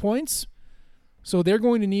 24 points, so they're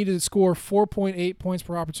going to need to score 4.8 points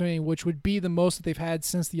per opportunity, which would be the most that they've had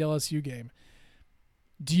since the LSU game.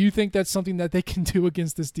 Do you think that's something that they can do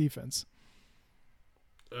against this defense?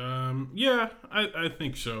 Yeah, I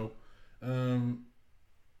think so.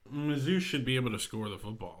 Mizzou should be able to score the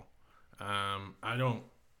football. I don't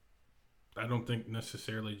think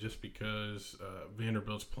necessarily just because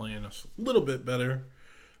Vanderbilt's playing us a little bit better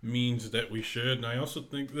means that we should. And I also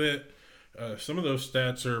think that some of those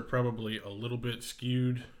stats are probably a little bit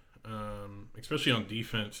skewed, especially on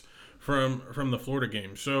defense from the Florida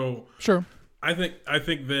game. So sure. I think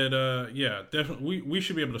that definitely we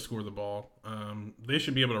should be able to score the ball. They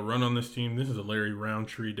should be able to run on this team. This is a Larry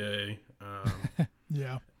Roundtree day.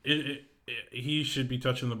 Yeah, he should be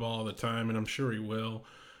touching the ball all the time, and I'm sure he will.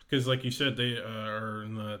 Because, like you said, they are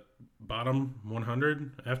in the bottom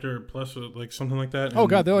 100 after plus like something like that. Oh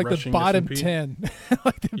God, they're like the bottom 10.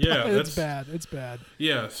 It's bad. It's bad.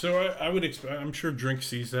 Yeah, so I would expect. I'm sure Drink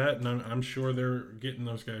sees that, and I'm sure they're getting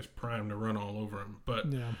those guys primed to run all over him.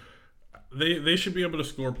 But yeah. They should be able to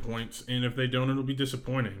score points, and if they don't, it'll be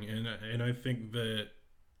disappointing. And I think that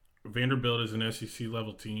Vanderbilt is an SEC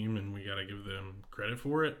level team, and we got to give them credit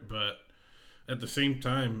for it. But at the same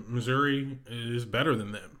time, Missouri is better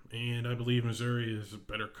than them, and I believe Missouri is a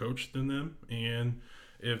better coach than them. And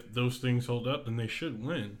if those things hold up, then they should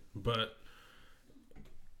win. But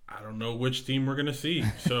I don't know which team we're gonna see.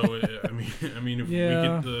 So I mean, if we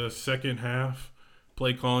get the second half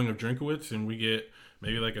play calling of Drinkwitz, and we get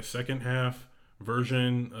maybe like a second half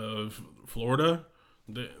version of Florida,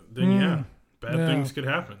 then bad things could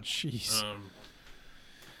happen. Jeez.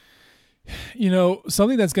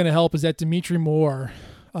 Something that's going to help is that Dimitri Moore,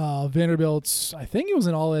 Vanderbilt's, I think he was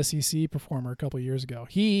an all-SEC performer a couple of years ago.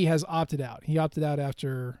 He has opted out. He opted out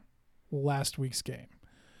after last week's game.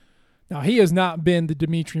 Now, he has not been the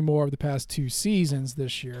Dimitri Moore of the past 2 seasons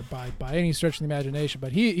this year by any stretch of the imagination,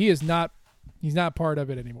 but he is not he's not part of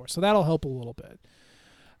it anymore. So that'll help a little bit.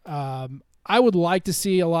 I would like to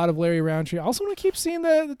see a lot of Larry Roundtree. I also want to keep seeing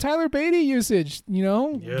the Tyler Beatty usage.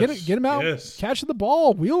 Get him out, catching the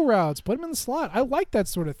ball, wheel routes, put him in the slot. I like that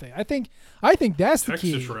sort of thing. I think that's the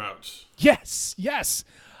key. Texas routes. Yes.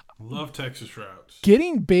 Love Texas routes.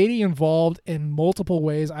 Getting Beatty involved in multiple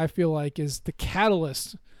ways, I feel like, is the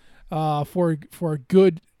catalyst for a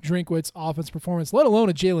good Drinkwitz offense performance, let alone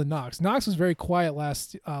a Jalen Knox. Knox was very quiet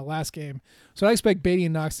last game, so I expect Beatty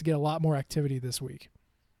and Knox to get a lot more activity this week.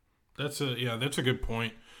 That's a good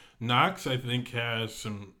point. Knox, I think, has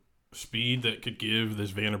some speed that could give this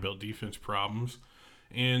Vanderbilt defense problems.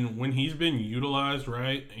 And when he's been utilized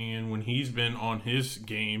right, and when he's been on his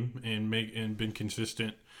game and been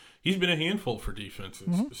consistent, he's been a handful for defenses.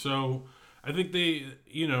 Mm-hmm. So I think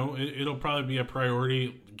it'll probably be a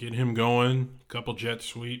priority. Get him going, a couple jet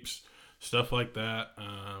sweeps, stuff like that.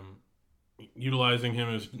 Utilizing him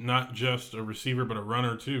as not just a receiver but a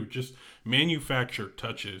runner too. Just manufacture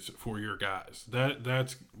touches for your guys.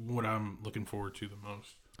 That's what I'm looking forward to the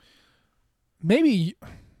most. Maybe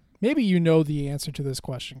you know the answer to this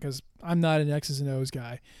question because I'm not an X's and O's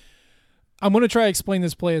guy. I'm going to try to explain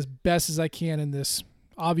this play as best as I can in this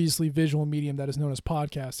obviously visual medium that is known as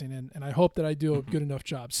podcasting, and I hope that I do a good enough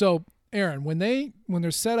job. So, Aaron, when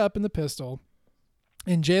they're set up in the pistol,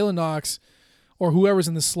 and Jalen Knox or whoever's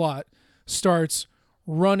in the slot starts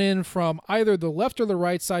running from either the left or the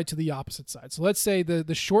right side to the opposite side. So let's say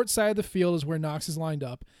the short side of the field is where Knox is lined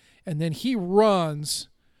up, and then he runs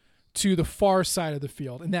to the far side of the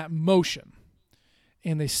field in that motion.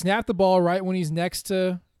 And they snap the ball right when he's next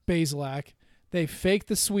to Bazelak. They fake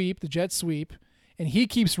the sweep, the jet sweep, and he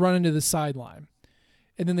keeps running to the sideline.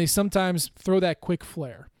 And then they sometimes throw that quick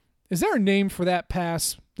flare. Is there a name for that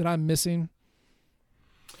pass that I'm missing?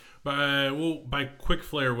 By quick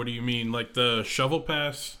flare, what do you mean? Like the shovel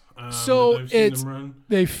pass? So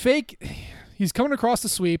they fake. He's coming across the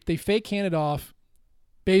sweep. They fake hand it off.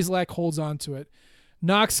 Bazelak holds on to it.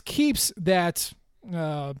 Knox keeps that. What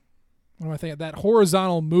am I thinking? That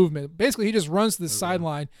horizontal movement. Basically, he just runs to the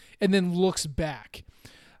sideline and then looks back.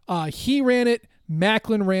 He ran it.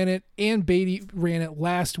 Macklin ran it, and Beatty ran it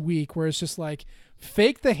last week, where it's just like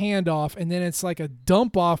fake the handoff, and then it's like a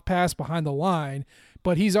dump off pass behind the line.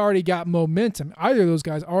 But he's already got momentum. Either of those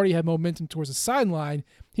guys already have momentum towards the sideline.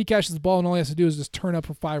 He catches the ball, and all he has to do is just turn up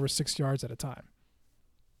for 5 or 6 yards at a time.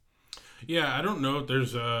 Yeah, I don't know if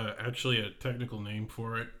there's actually a technical name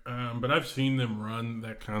for it, but I've seen them run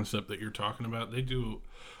that concept that you're talking about. They do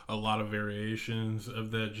a lot of variations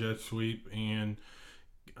of that jet sweep, and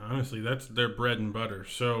honestly, that's their bread and butter.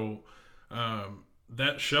 So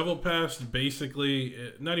that shovel pass,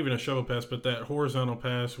 basically, not even a shovel pass, but that horizontal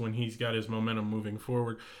pass when he's got his momentum moving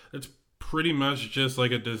forward, it's pretty much just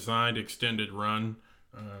like a designed extended run,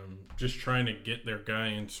 just trying to get their guy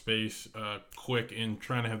in space quick and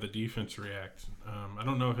trying to have the defense react. I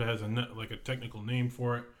don't know if it has a technical name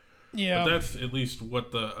for it, but that's at least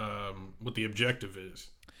what the objective is.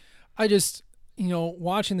 I just,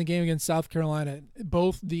 watching the game against South Carolina,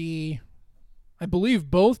 I believe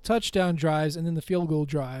both touchdown drives and then the field goal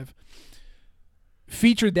drive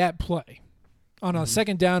featured that play on a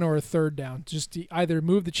second down or a third down, just to either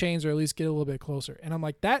move the chains or at least get a little bit closer. And I'm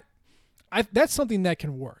like, that's something that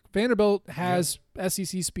can work. Vanderbilt has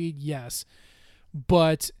SEC speed, yes,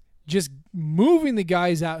 but just moving the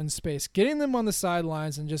guys out in space, getting them on the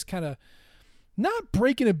sidelines and just kind of not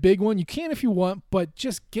breaking a big one. You can if you want, but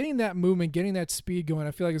just getting that movement, getting that speed going,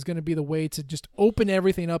 I feel like is going to be the way to just open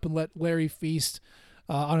everything up and let Larry feast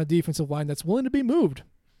on a defensive line that's willing to be moved.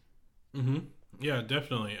 Mm-hmm. Yeah,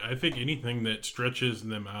 definitely. I think anything that stretches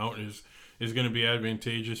them out is going to be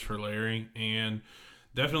advantageous for Larry, and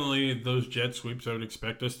definitely those jet sweeps, I would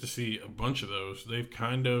expect us to see a bunch of those. They've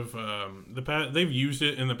kind of they've used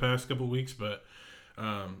it in the past couple of weeks, but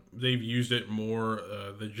they've used it more,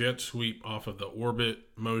 the jet sweep off of the orbit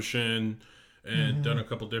motion, and done a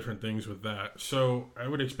couple different things with that. So I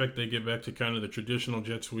would expect they get back to kind of the traditional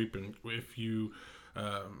jet sweep. And if you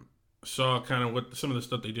saw kind of what some of the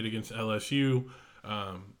stuff they did against LSU,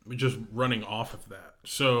 just running off of that.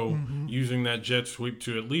 So using that jet sweep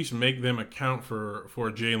to at least make them account for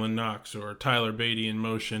Jalen Knox or Tyler Beatty in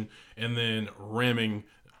motion, and then ramming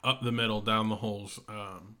up the middle, down the holes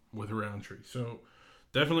with Roundtree. So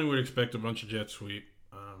definitely would expect a bunch of jet sweep.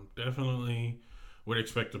 Definitely would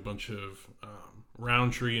expect a bunch of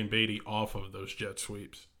Roundtree and Beatty off of those jet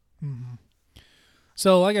sweeps. Mm-hmm.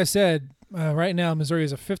 So, like I said, right now Missouri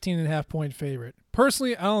is a 15.5-point favorite.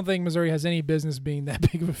 Personally, I don't think Missouri has any business being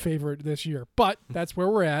that big of a favorite this year, but that's where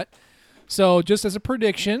we're at. So, just as a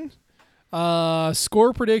prediction,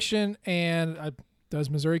 score prediction, and does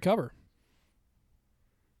Missouri cover?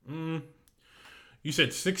 You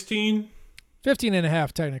said 16?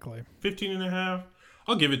 15.5, technically. 15.5?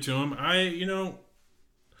 I'll give it to them.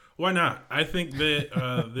 Why not? I think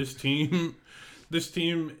that this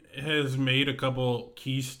team has made a couple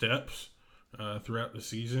key steps throughout the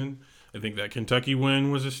season. I think that Kentucky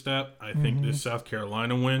win was a step. I think this South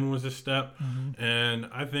Carolina win was a step. And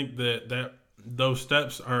I think that those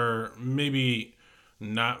steps are maybe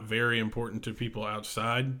not very important to people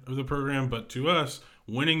outside of the program, but to us,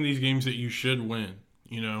 winning these games that you should win,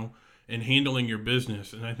 and handling your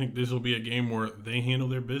business. And I think this will be a game where they handle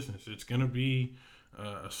their business. It's going to be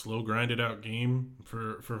a slow, grinded out game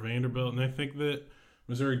for Vanderbilt. And I think that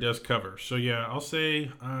Missouri does cover. So, yeah, I'll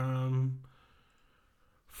say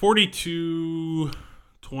 42-20-21.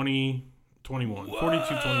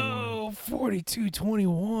 42-21.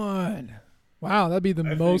 42-21. Wow, that'd be the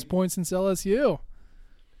most points since LSU.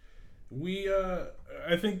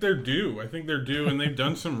 I think they're due. And they've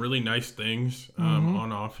done some really nice things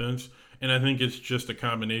on offense. And I think it's just a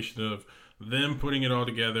combination of them putting it all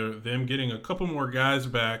together, them getting a couple more guys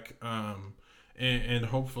back, and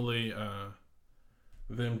hopefully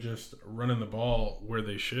them just running the ball where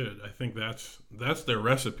they should. I think that's their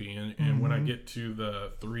recipe. And when I get to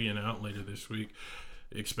the 3 and out later this week,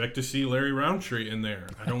 expect to see Larry Roundtree in there.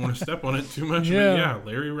 I don't want to step on it too much, but yeah,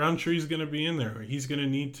 Larry Roundtree is going to be in there. He's going to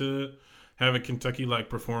need to have a Kentucky-like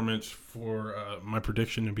performance for my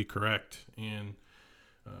prediction to be correct. And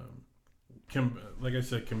like I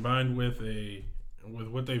said, combined with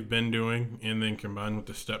what they've been doing, and then combined with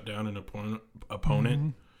the step down in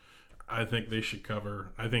opponent, I think they should cover.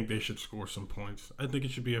 I think they should score some points. I think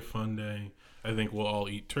it should be a fun day. I think we'll all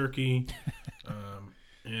eat turkey,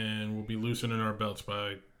 and we'll be loosening our belts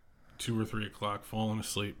by 2 or 3 o'clock, falling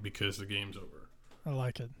asleep because the game's over. I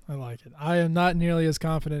like it. I am not nearly as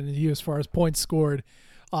confident as you as far as points scored.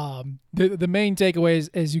 The main takeaway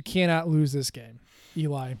is you cannot lose this game,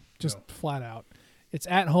 Eli, just flat out. It's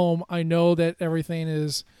at home. I know that everything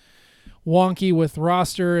is wonky with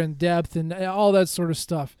roster and depth and all that sort of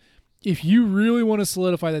stuff. If you really want to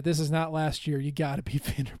solidify that this is not last year, you got to beat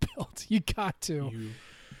Vanderbilt. You got to. You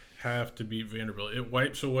have to beat Vanderbilt. It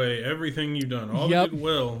wipes away everything you've done. All the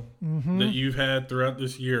goodwill that you've had throughout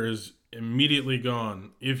this year is immediately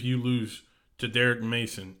gone if you lose to Derek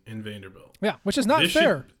Mason in Vanderbilt. Yeah, which is not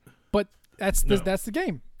fair, but that's the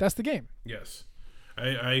game. That's the game. Yes,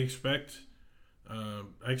 I expect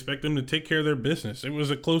them to take care of their business. It was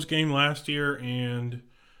a close game last year, and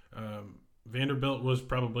Vanderbilt was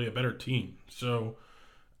probably a better team. So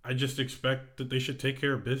I just expect that they should take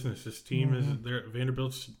care of business. This team is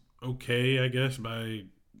Vanderbilt's okay, I guess, by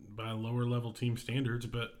lower level team standards,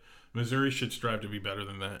 but Missouri should strive to be better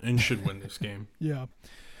than that and should win this game. Yeah.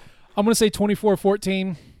 I'm going to say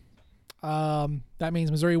 24-14. That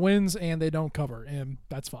means Missouri wins and they don't cover, and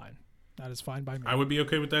that's fine. That is fine by me. I would be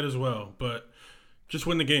okay with that as well, but just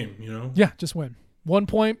win the game, you know? Yeah, just win. 1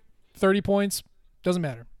 point, 30 points, doesn't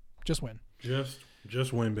matter. Just win.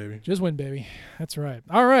 Just win, baby. Just win, baby. That's right.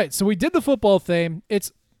 All right, so we did the football thing.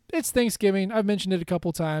 It's Thanksgiving. I've mentioned it a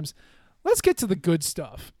couple times. Let's get to the good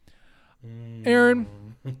stuff.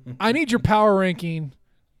 Aaron, I need your power ranking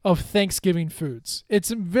of Thanksgiving foods. It's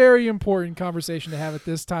a very important conversation to have at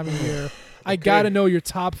this time of year. I got to know your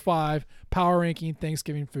top 5 power ranking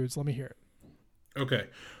Thanksgiving foods. Let me hear it. Okay.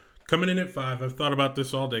 Coming in at 5. I've thought about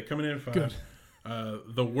this all day. Coming in at 5. Good.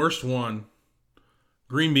 The worst one,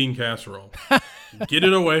 green bean casserole. Get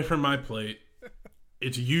it away from my plate.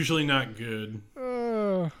 It's usually not good.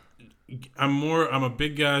 I'm a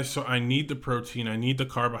big guy, so I need the protein. I need the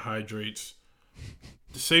carbohydrates.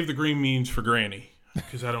 Save the green beans for Granny,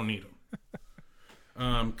 because I don't need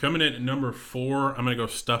them. Coming in at number 4, I'm going to go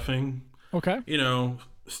stuffing. Okay. You know,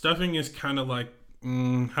 stuffing is kind of like,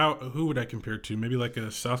 who would I compare it to? Maybe like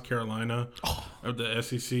a South Carolina of the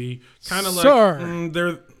SEC. Kind of like,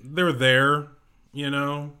 they're there, you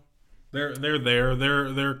know. They're there.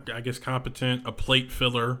 They're I guess competent, a plate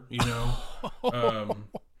filler, you know.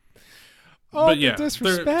 But yeah,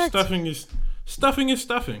 disrespect. Stuffing is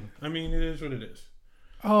stuffing. I mean, it is what it is.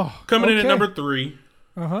 Oh, coming in at number 3.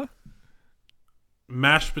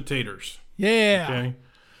 Mashed potatoes. Yeah. Okay.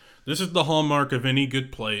 This is the hallmark of any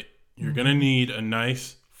good plate. You're gonna need a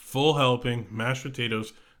nice full helping mashed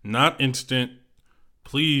potatoes, not instant.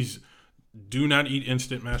 Please do not eat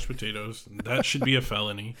instant mashed potatoes. That should be a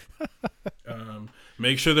felony.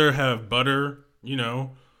 Make sure they have butter. You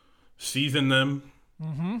know, season them.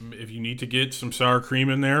 If you need to get some sour cream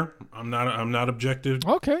in there, I'm not objective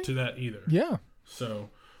to that either. Yeah. So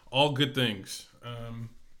all good things.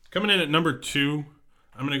 Coming in at number 2,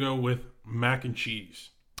 I'm gonna go with mac and cheese.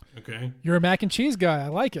 Okay. You're a mac and cheese guy. I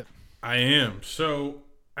like it. I am. So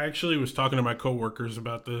I actually was talking to my coworkers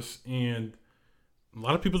about this, and a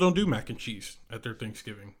lot of people don't do mac and cheese at their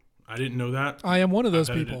Thanksgiving. I didn't know that. I am one of those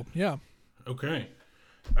people. Yeah. Okay.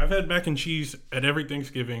 I've had mac and cheese at every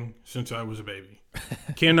Thanksgiving since I was a baby.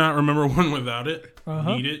 Cannot remember one without it.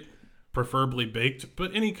 Need it, preferably baked,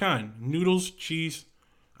 but any kind. Noodles, cheese,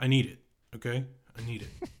 I need it. Okay? I need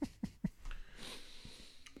it.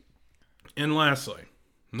 And lastly,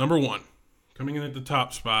 number 1, coming in at the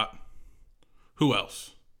top spot, who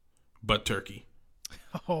else but turkey?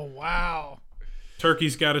 Oh, wow.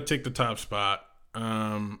 Turkey's got to take the top spot.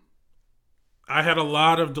 I had a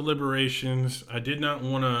lot of deliberations. I did not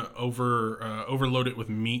want to overload it with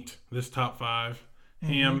meat, this top 5.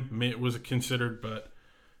 Ham was considered, but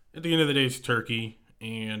at the end of the day, it's turkey.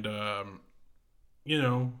 And, you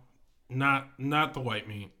know, not the white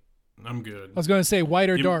meat. I'm good. I was going to say white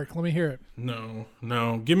or dark. Let me hear it.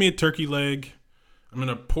 No. Give me a turkey leg. I'm going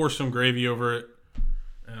to pour some gravy over it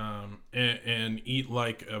and eat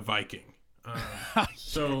like a Viking. Yes.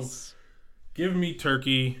 So give me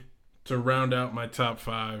turkey to round out my top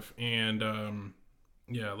 5. And,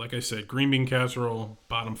 Yeah, like I said, green bean casserole,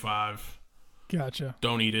 bottom 5. Gotcha.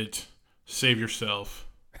 Don't eat it. Save yourself.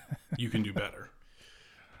 You can do better.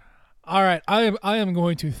 All right, I am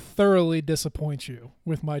going to thoroughly disappoint you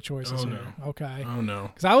with my choices here. Okay. Oh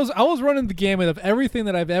no. Because I was running the gamut of everything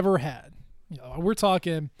that I've ever had. We're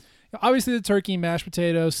talking, obviously the turkey, mashed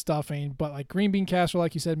potatoes, stuffing, but like green bean casserole,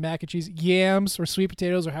 like you said, mac and cheese, yams or sweet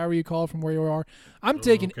potatoes or however you call it from where you are. I'm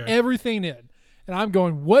taking everything in, and I'm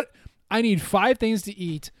going, what? I need 5 things to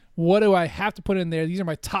eat. What do I have to put in there? These are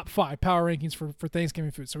my top 5 power rankings for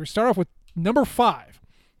Thanksgiving food. So we start off with number 5.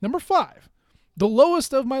 Number 5. The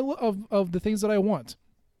lowest of my of the things that I want.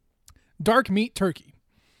 Dark meat turkey.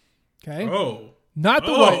 Okay? Oh. Not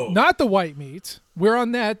the white meat. We're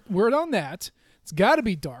on that. It's got to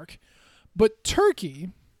be dark. But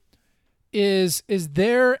turkey is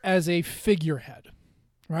there as a figurehead.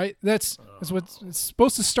 Right? That's what it's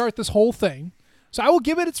supposed to start this whole thing. So I will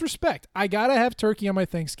give it its respect. I got to have turkey on my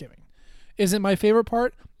Thanksgiving. Is it my favorite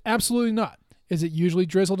part? Absolutely not. Is it usually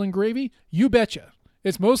drizzled in gravy? You betcha.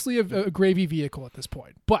 It's mostly a gravy vehicle at this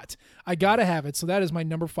point. But I got to have it, so that is my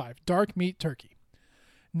number 5, dark meat turkey.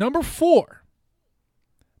 Number 4,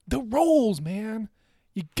 the rolls, man.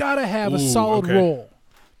 You got to have a solid roll.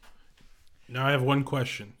 Now I have one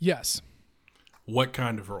question. Yes. What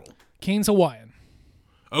kind of roll? King's Hawaiian.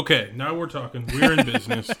 Okay, now we're talking. We're in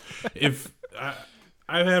business. If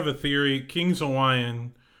I have a theory, King's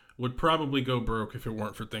Hawaiian would probably go broke if it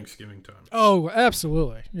weren't for Thanksgiving time. Oh,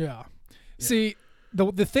 absolutely. Yeah. See,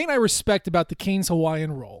 the thing I respect about the King's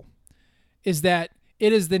Hawaiian roll is that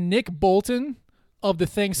it is the Nick Bolton of the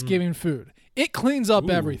Thanksgiving food. It cleans up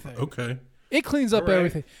everything. Okay. It cleans up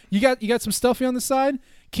everything. You got some stuffing on the side,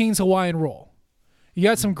 King's Hawaiian roll. You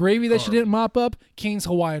got some gravy that you didn't mop up, King's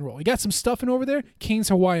Hawaiian roll. You got some stuffing over there, King's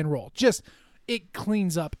Hawaiian roll. Just, it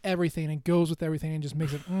cleans up everything and goes with everything and just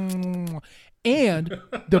makes it. And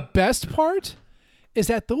the best part is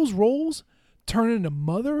that those rolls turn into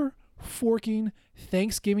mother-forking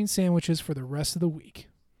Thanksgiving sandwiches for the rest of the week.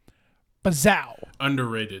 Bazow.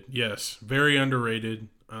 Underrated, yes. Very underrated.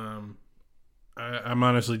 I'm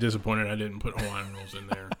honestly disappointed I didn't put Hawaiian rolls in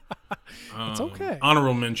there. It's okay.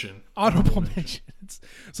 Honorable mention. Honorable mentions.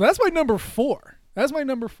 So that's my number 4.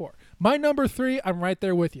 My number 3, I'm right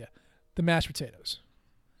there with you. The mashed potatoes.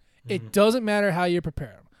 It doesn't matter how you prepare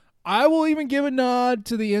them. I will even give a nod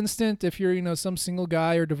to the instant if you're, some single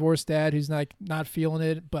guy or divorced dad who's like not feeling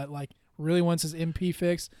it, but like really wants his MP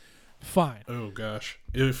fix. Fine. Oh gosh,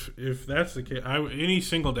 if that's the case, any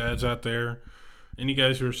single dads out there, any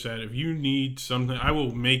guys who are sad, if you need something, I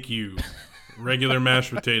will make you regular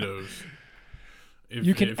mashed potatoes.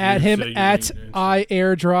 You can add him at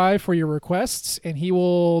iAirDrive for your requests, and he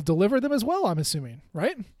will deliver them as well. I'm assuming,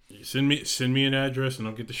 right? Send me an address, and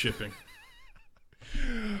I'll get the shipping.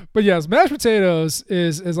 But yes, mashed potatoes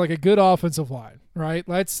is like a good offensive line, right?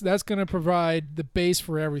 That's going to provide the base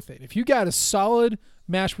for everything. If you got a solid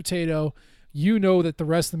mashed potato, you know that the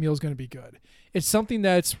rest of the meal is going to be good. It's something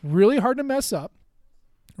that's really hard to mess up,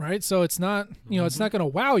 right? So it's not, it's not going to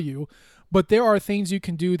wow you, but there are things you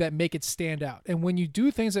can do that make it stand out. And when you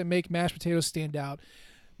do things that make mashed potatoes stand out,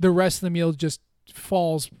 the rest of the meal just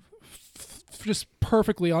falls just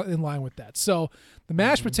perfectly in line with that. So the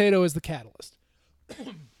mashed potato is the catalyst.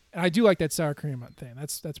 And I do like that sour cream thing.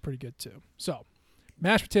 That's pretty good too. So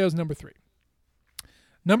mashed potatoes, number 3.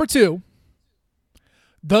 Number 2,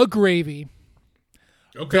 the gravy.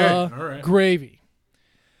 Okay, all right. Gravy.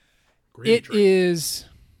 Gravy train. Is,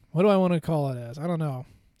 what do I want to call it as? I don't know.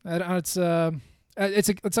 It's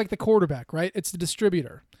like the quarterback, right? It's the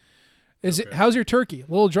distributor. How's your turkey? A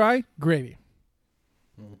little dry? Gravy.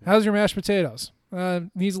 How's your mashed potatoes?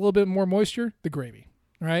 Needs a little bit more moisture? The gravy,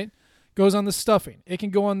 right? Goes on the stuffing. It can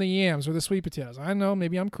go on the yams or the sweet potatoes. I know,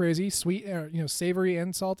 maybe I'm crazy. Sweet, savory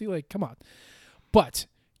and salty. Like, come on. But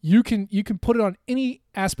you can put it on any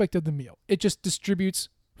aspect of the meal. It just distributes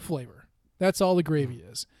flavor. That's all the gravy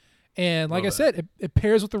is. And like I said, it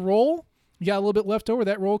pairs with the roll. You got a little bit left over.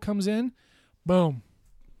 That roll comes in. Boom.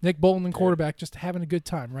 Nick Bolton and quarterback just having a good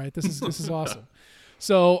time, right? This is awesome.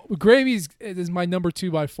 So gravy is my number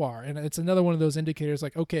 2 by far, and it's another one of those indicators.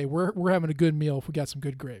 Like, okay, we're having a good meal if we got some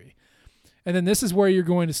good gravy. And then this is where you're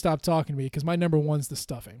going to stop talking to me because my number 1's the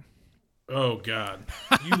stuffing. Oh God,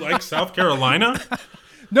 you like South Carolina?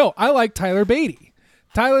 No, I like Tyler Beatty.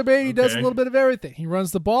 Tyler Beatty does a little bit of everything. He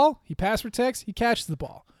runs the ball, he pass protects, he catches the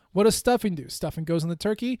ball. What does stuffing do? Stuffing goes in the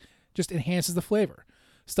turkey, just enhances the flavor.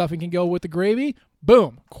 Stuffing can go with the gravy.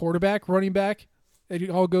 Boom, quarterback, running back, it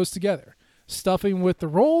all goes together. Stuffing with the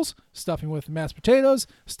rolls, stuffing with the mashed potatoes,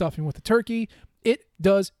 stuffing with the turkey. It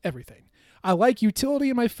does everything. I like utility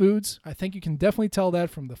in my foods. I think you can definitely tell that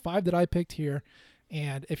from the 5 that I picked here.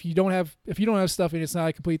 And if you don't have stuffing, it's not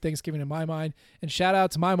a complete Thanksgiving in my mind. And shout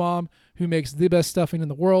out to my mom who makes the best stuffing in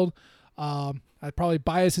the world. That probably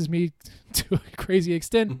biases me to a crazy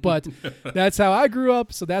extent, but that's how I grew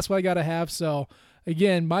up, so that's what I got to have. So,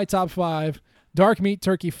 again, my top 5, dark meat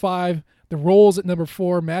turkey 5, the rolls at number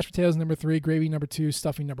 4, mashed potatoes number 3, gravy number 2,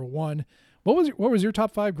 stuffing number 1. What was your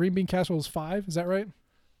top 5? Green bean casseroles 5, is that right?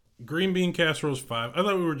 Green bean casseroles 5. I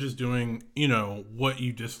thought we were just doing, what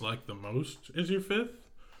you dislike the most is your 5th.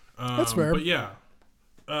 That's fair. But yeah,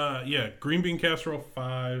 green bean casserole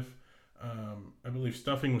 5. I believe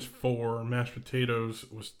stuffing was 4, mashed potatoes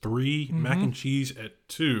was 3, mac and cheese at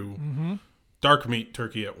 2, dark meat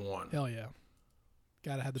turkey at 1. Hell yeah,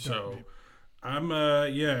 gotta have the dark meat. I'm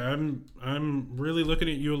really looking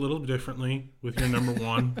at you a little differently with your number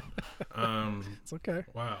 1. It's okay.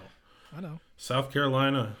 Wow, I know. South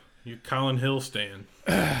Carolina, you Colin Hill stan.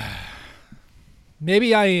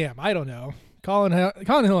 Maybe I am. I don't know. Colin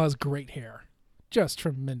Hill has great hair, just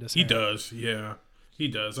tremendous. He hair. does, yeah. He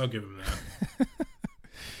does. I'll give him that.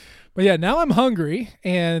 But yeah, now I'm hungry,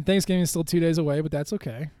 and Thanksgiving is still 2 days away, but that's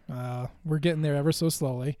okay. We're getting there ever so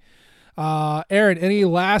slowly. Aaron, any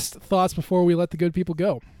last thoughts before we let the good people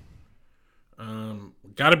go?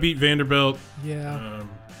 Got to beat Vanderbilt. Yeah.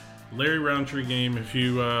 Larry Roundtree game. If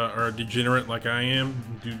you are a degenerate like I am,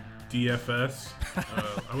 do DFS.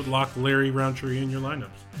 I would lock Larry Roundtree in your lineups.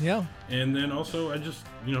 Yeah. And then also, I just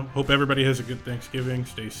hope everybody has a good Thanksgiving.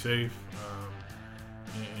 Stay safe.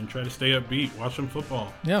 And try to stay upbeat. Watch some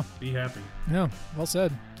football. Yeah. Be happy. Yeah. Well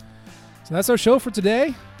said. So that's our show for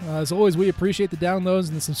today. As always, we appreciate the downloads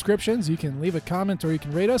and the subscriptions. You can leave a comment or you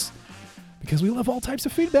can rate us because we love all types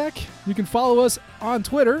of feedback. You can follow us on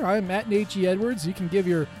Twitter. I'm at Nate G. Edwards. You can give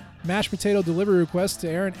your mashed potato delivery request to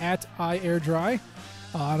Aaron at iAirDry.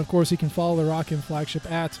 And of course, you can follow the Rockin' flagship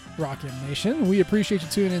at Rockin' Nation. We appreciate you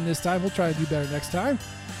tuning in this time. We'll try to do better next time.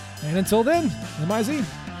 And until then, MIZ.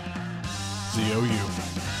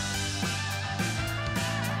 ZOU.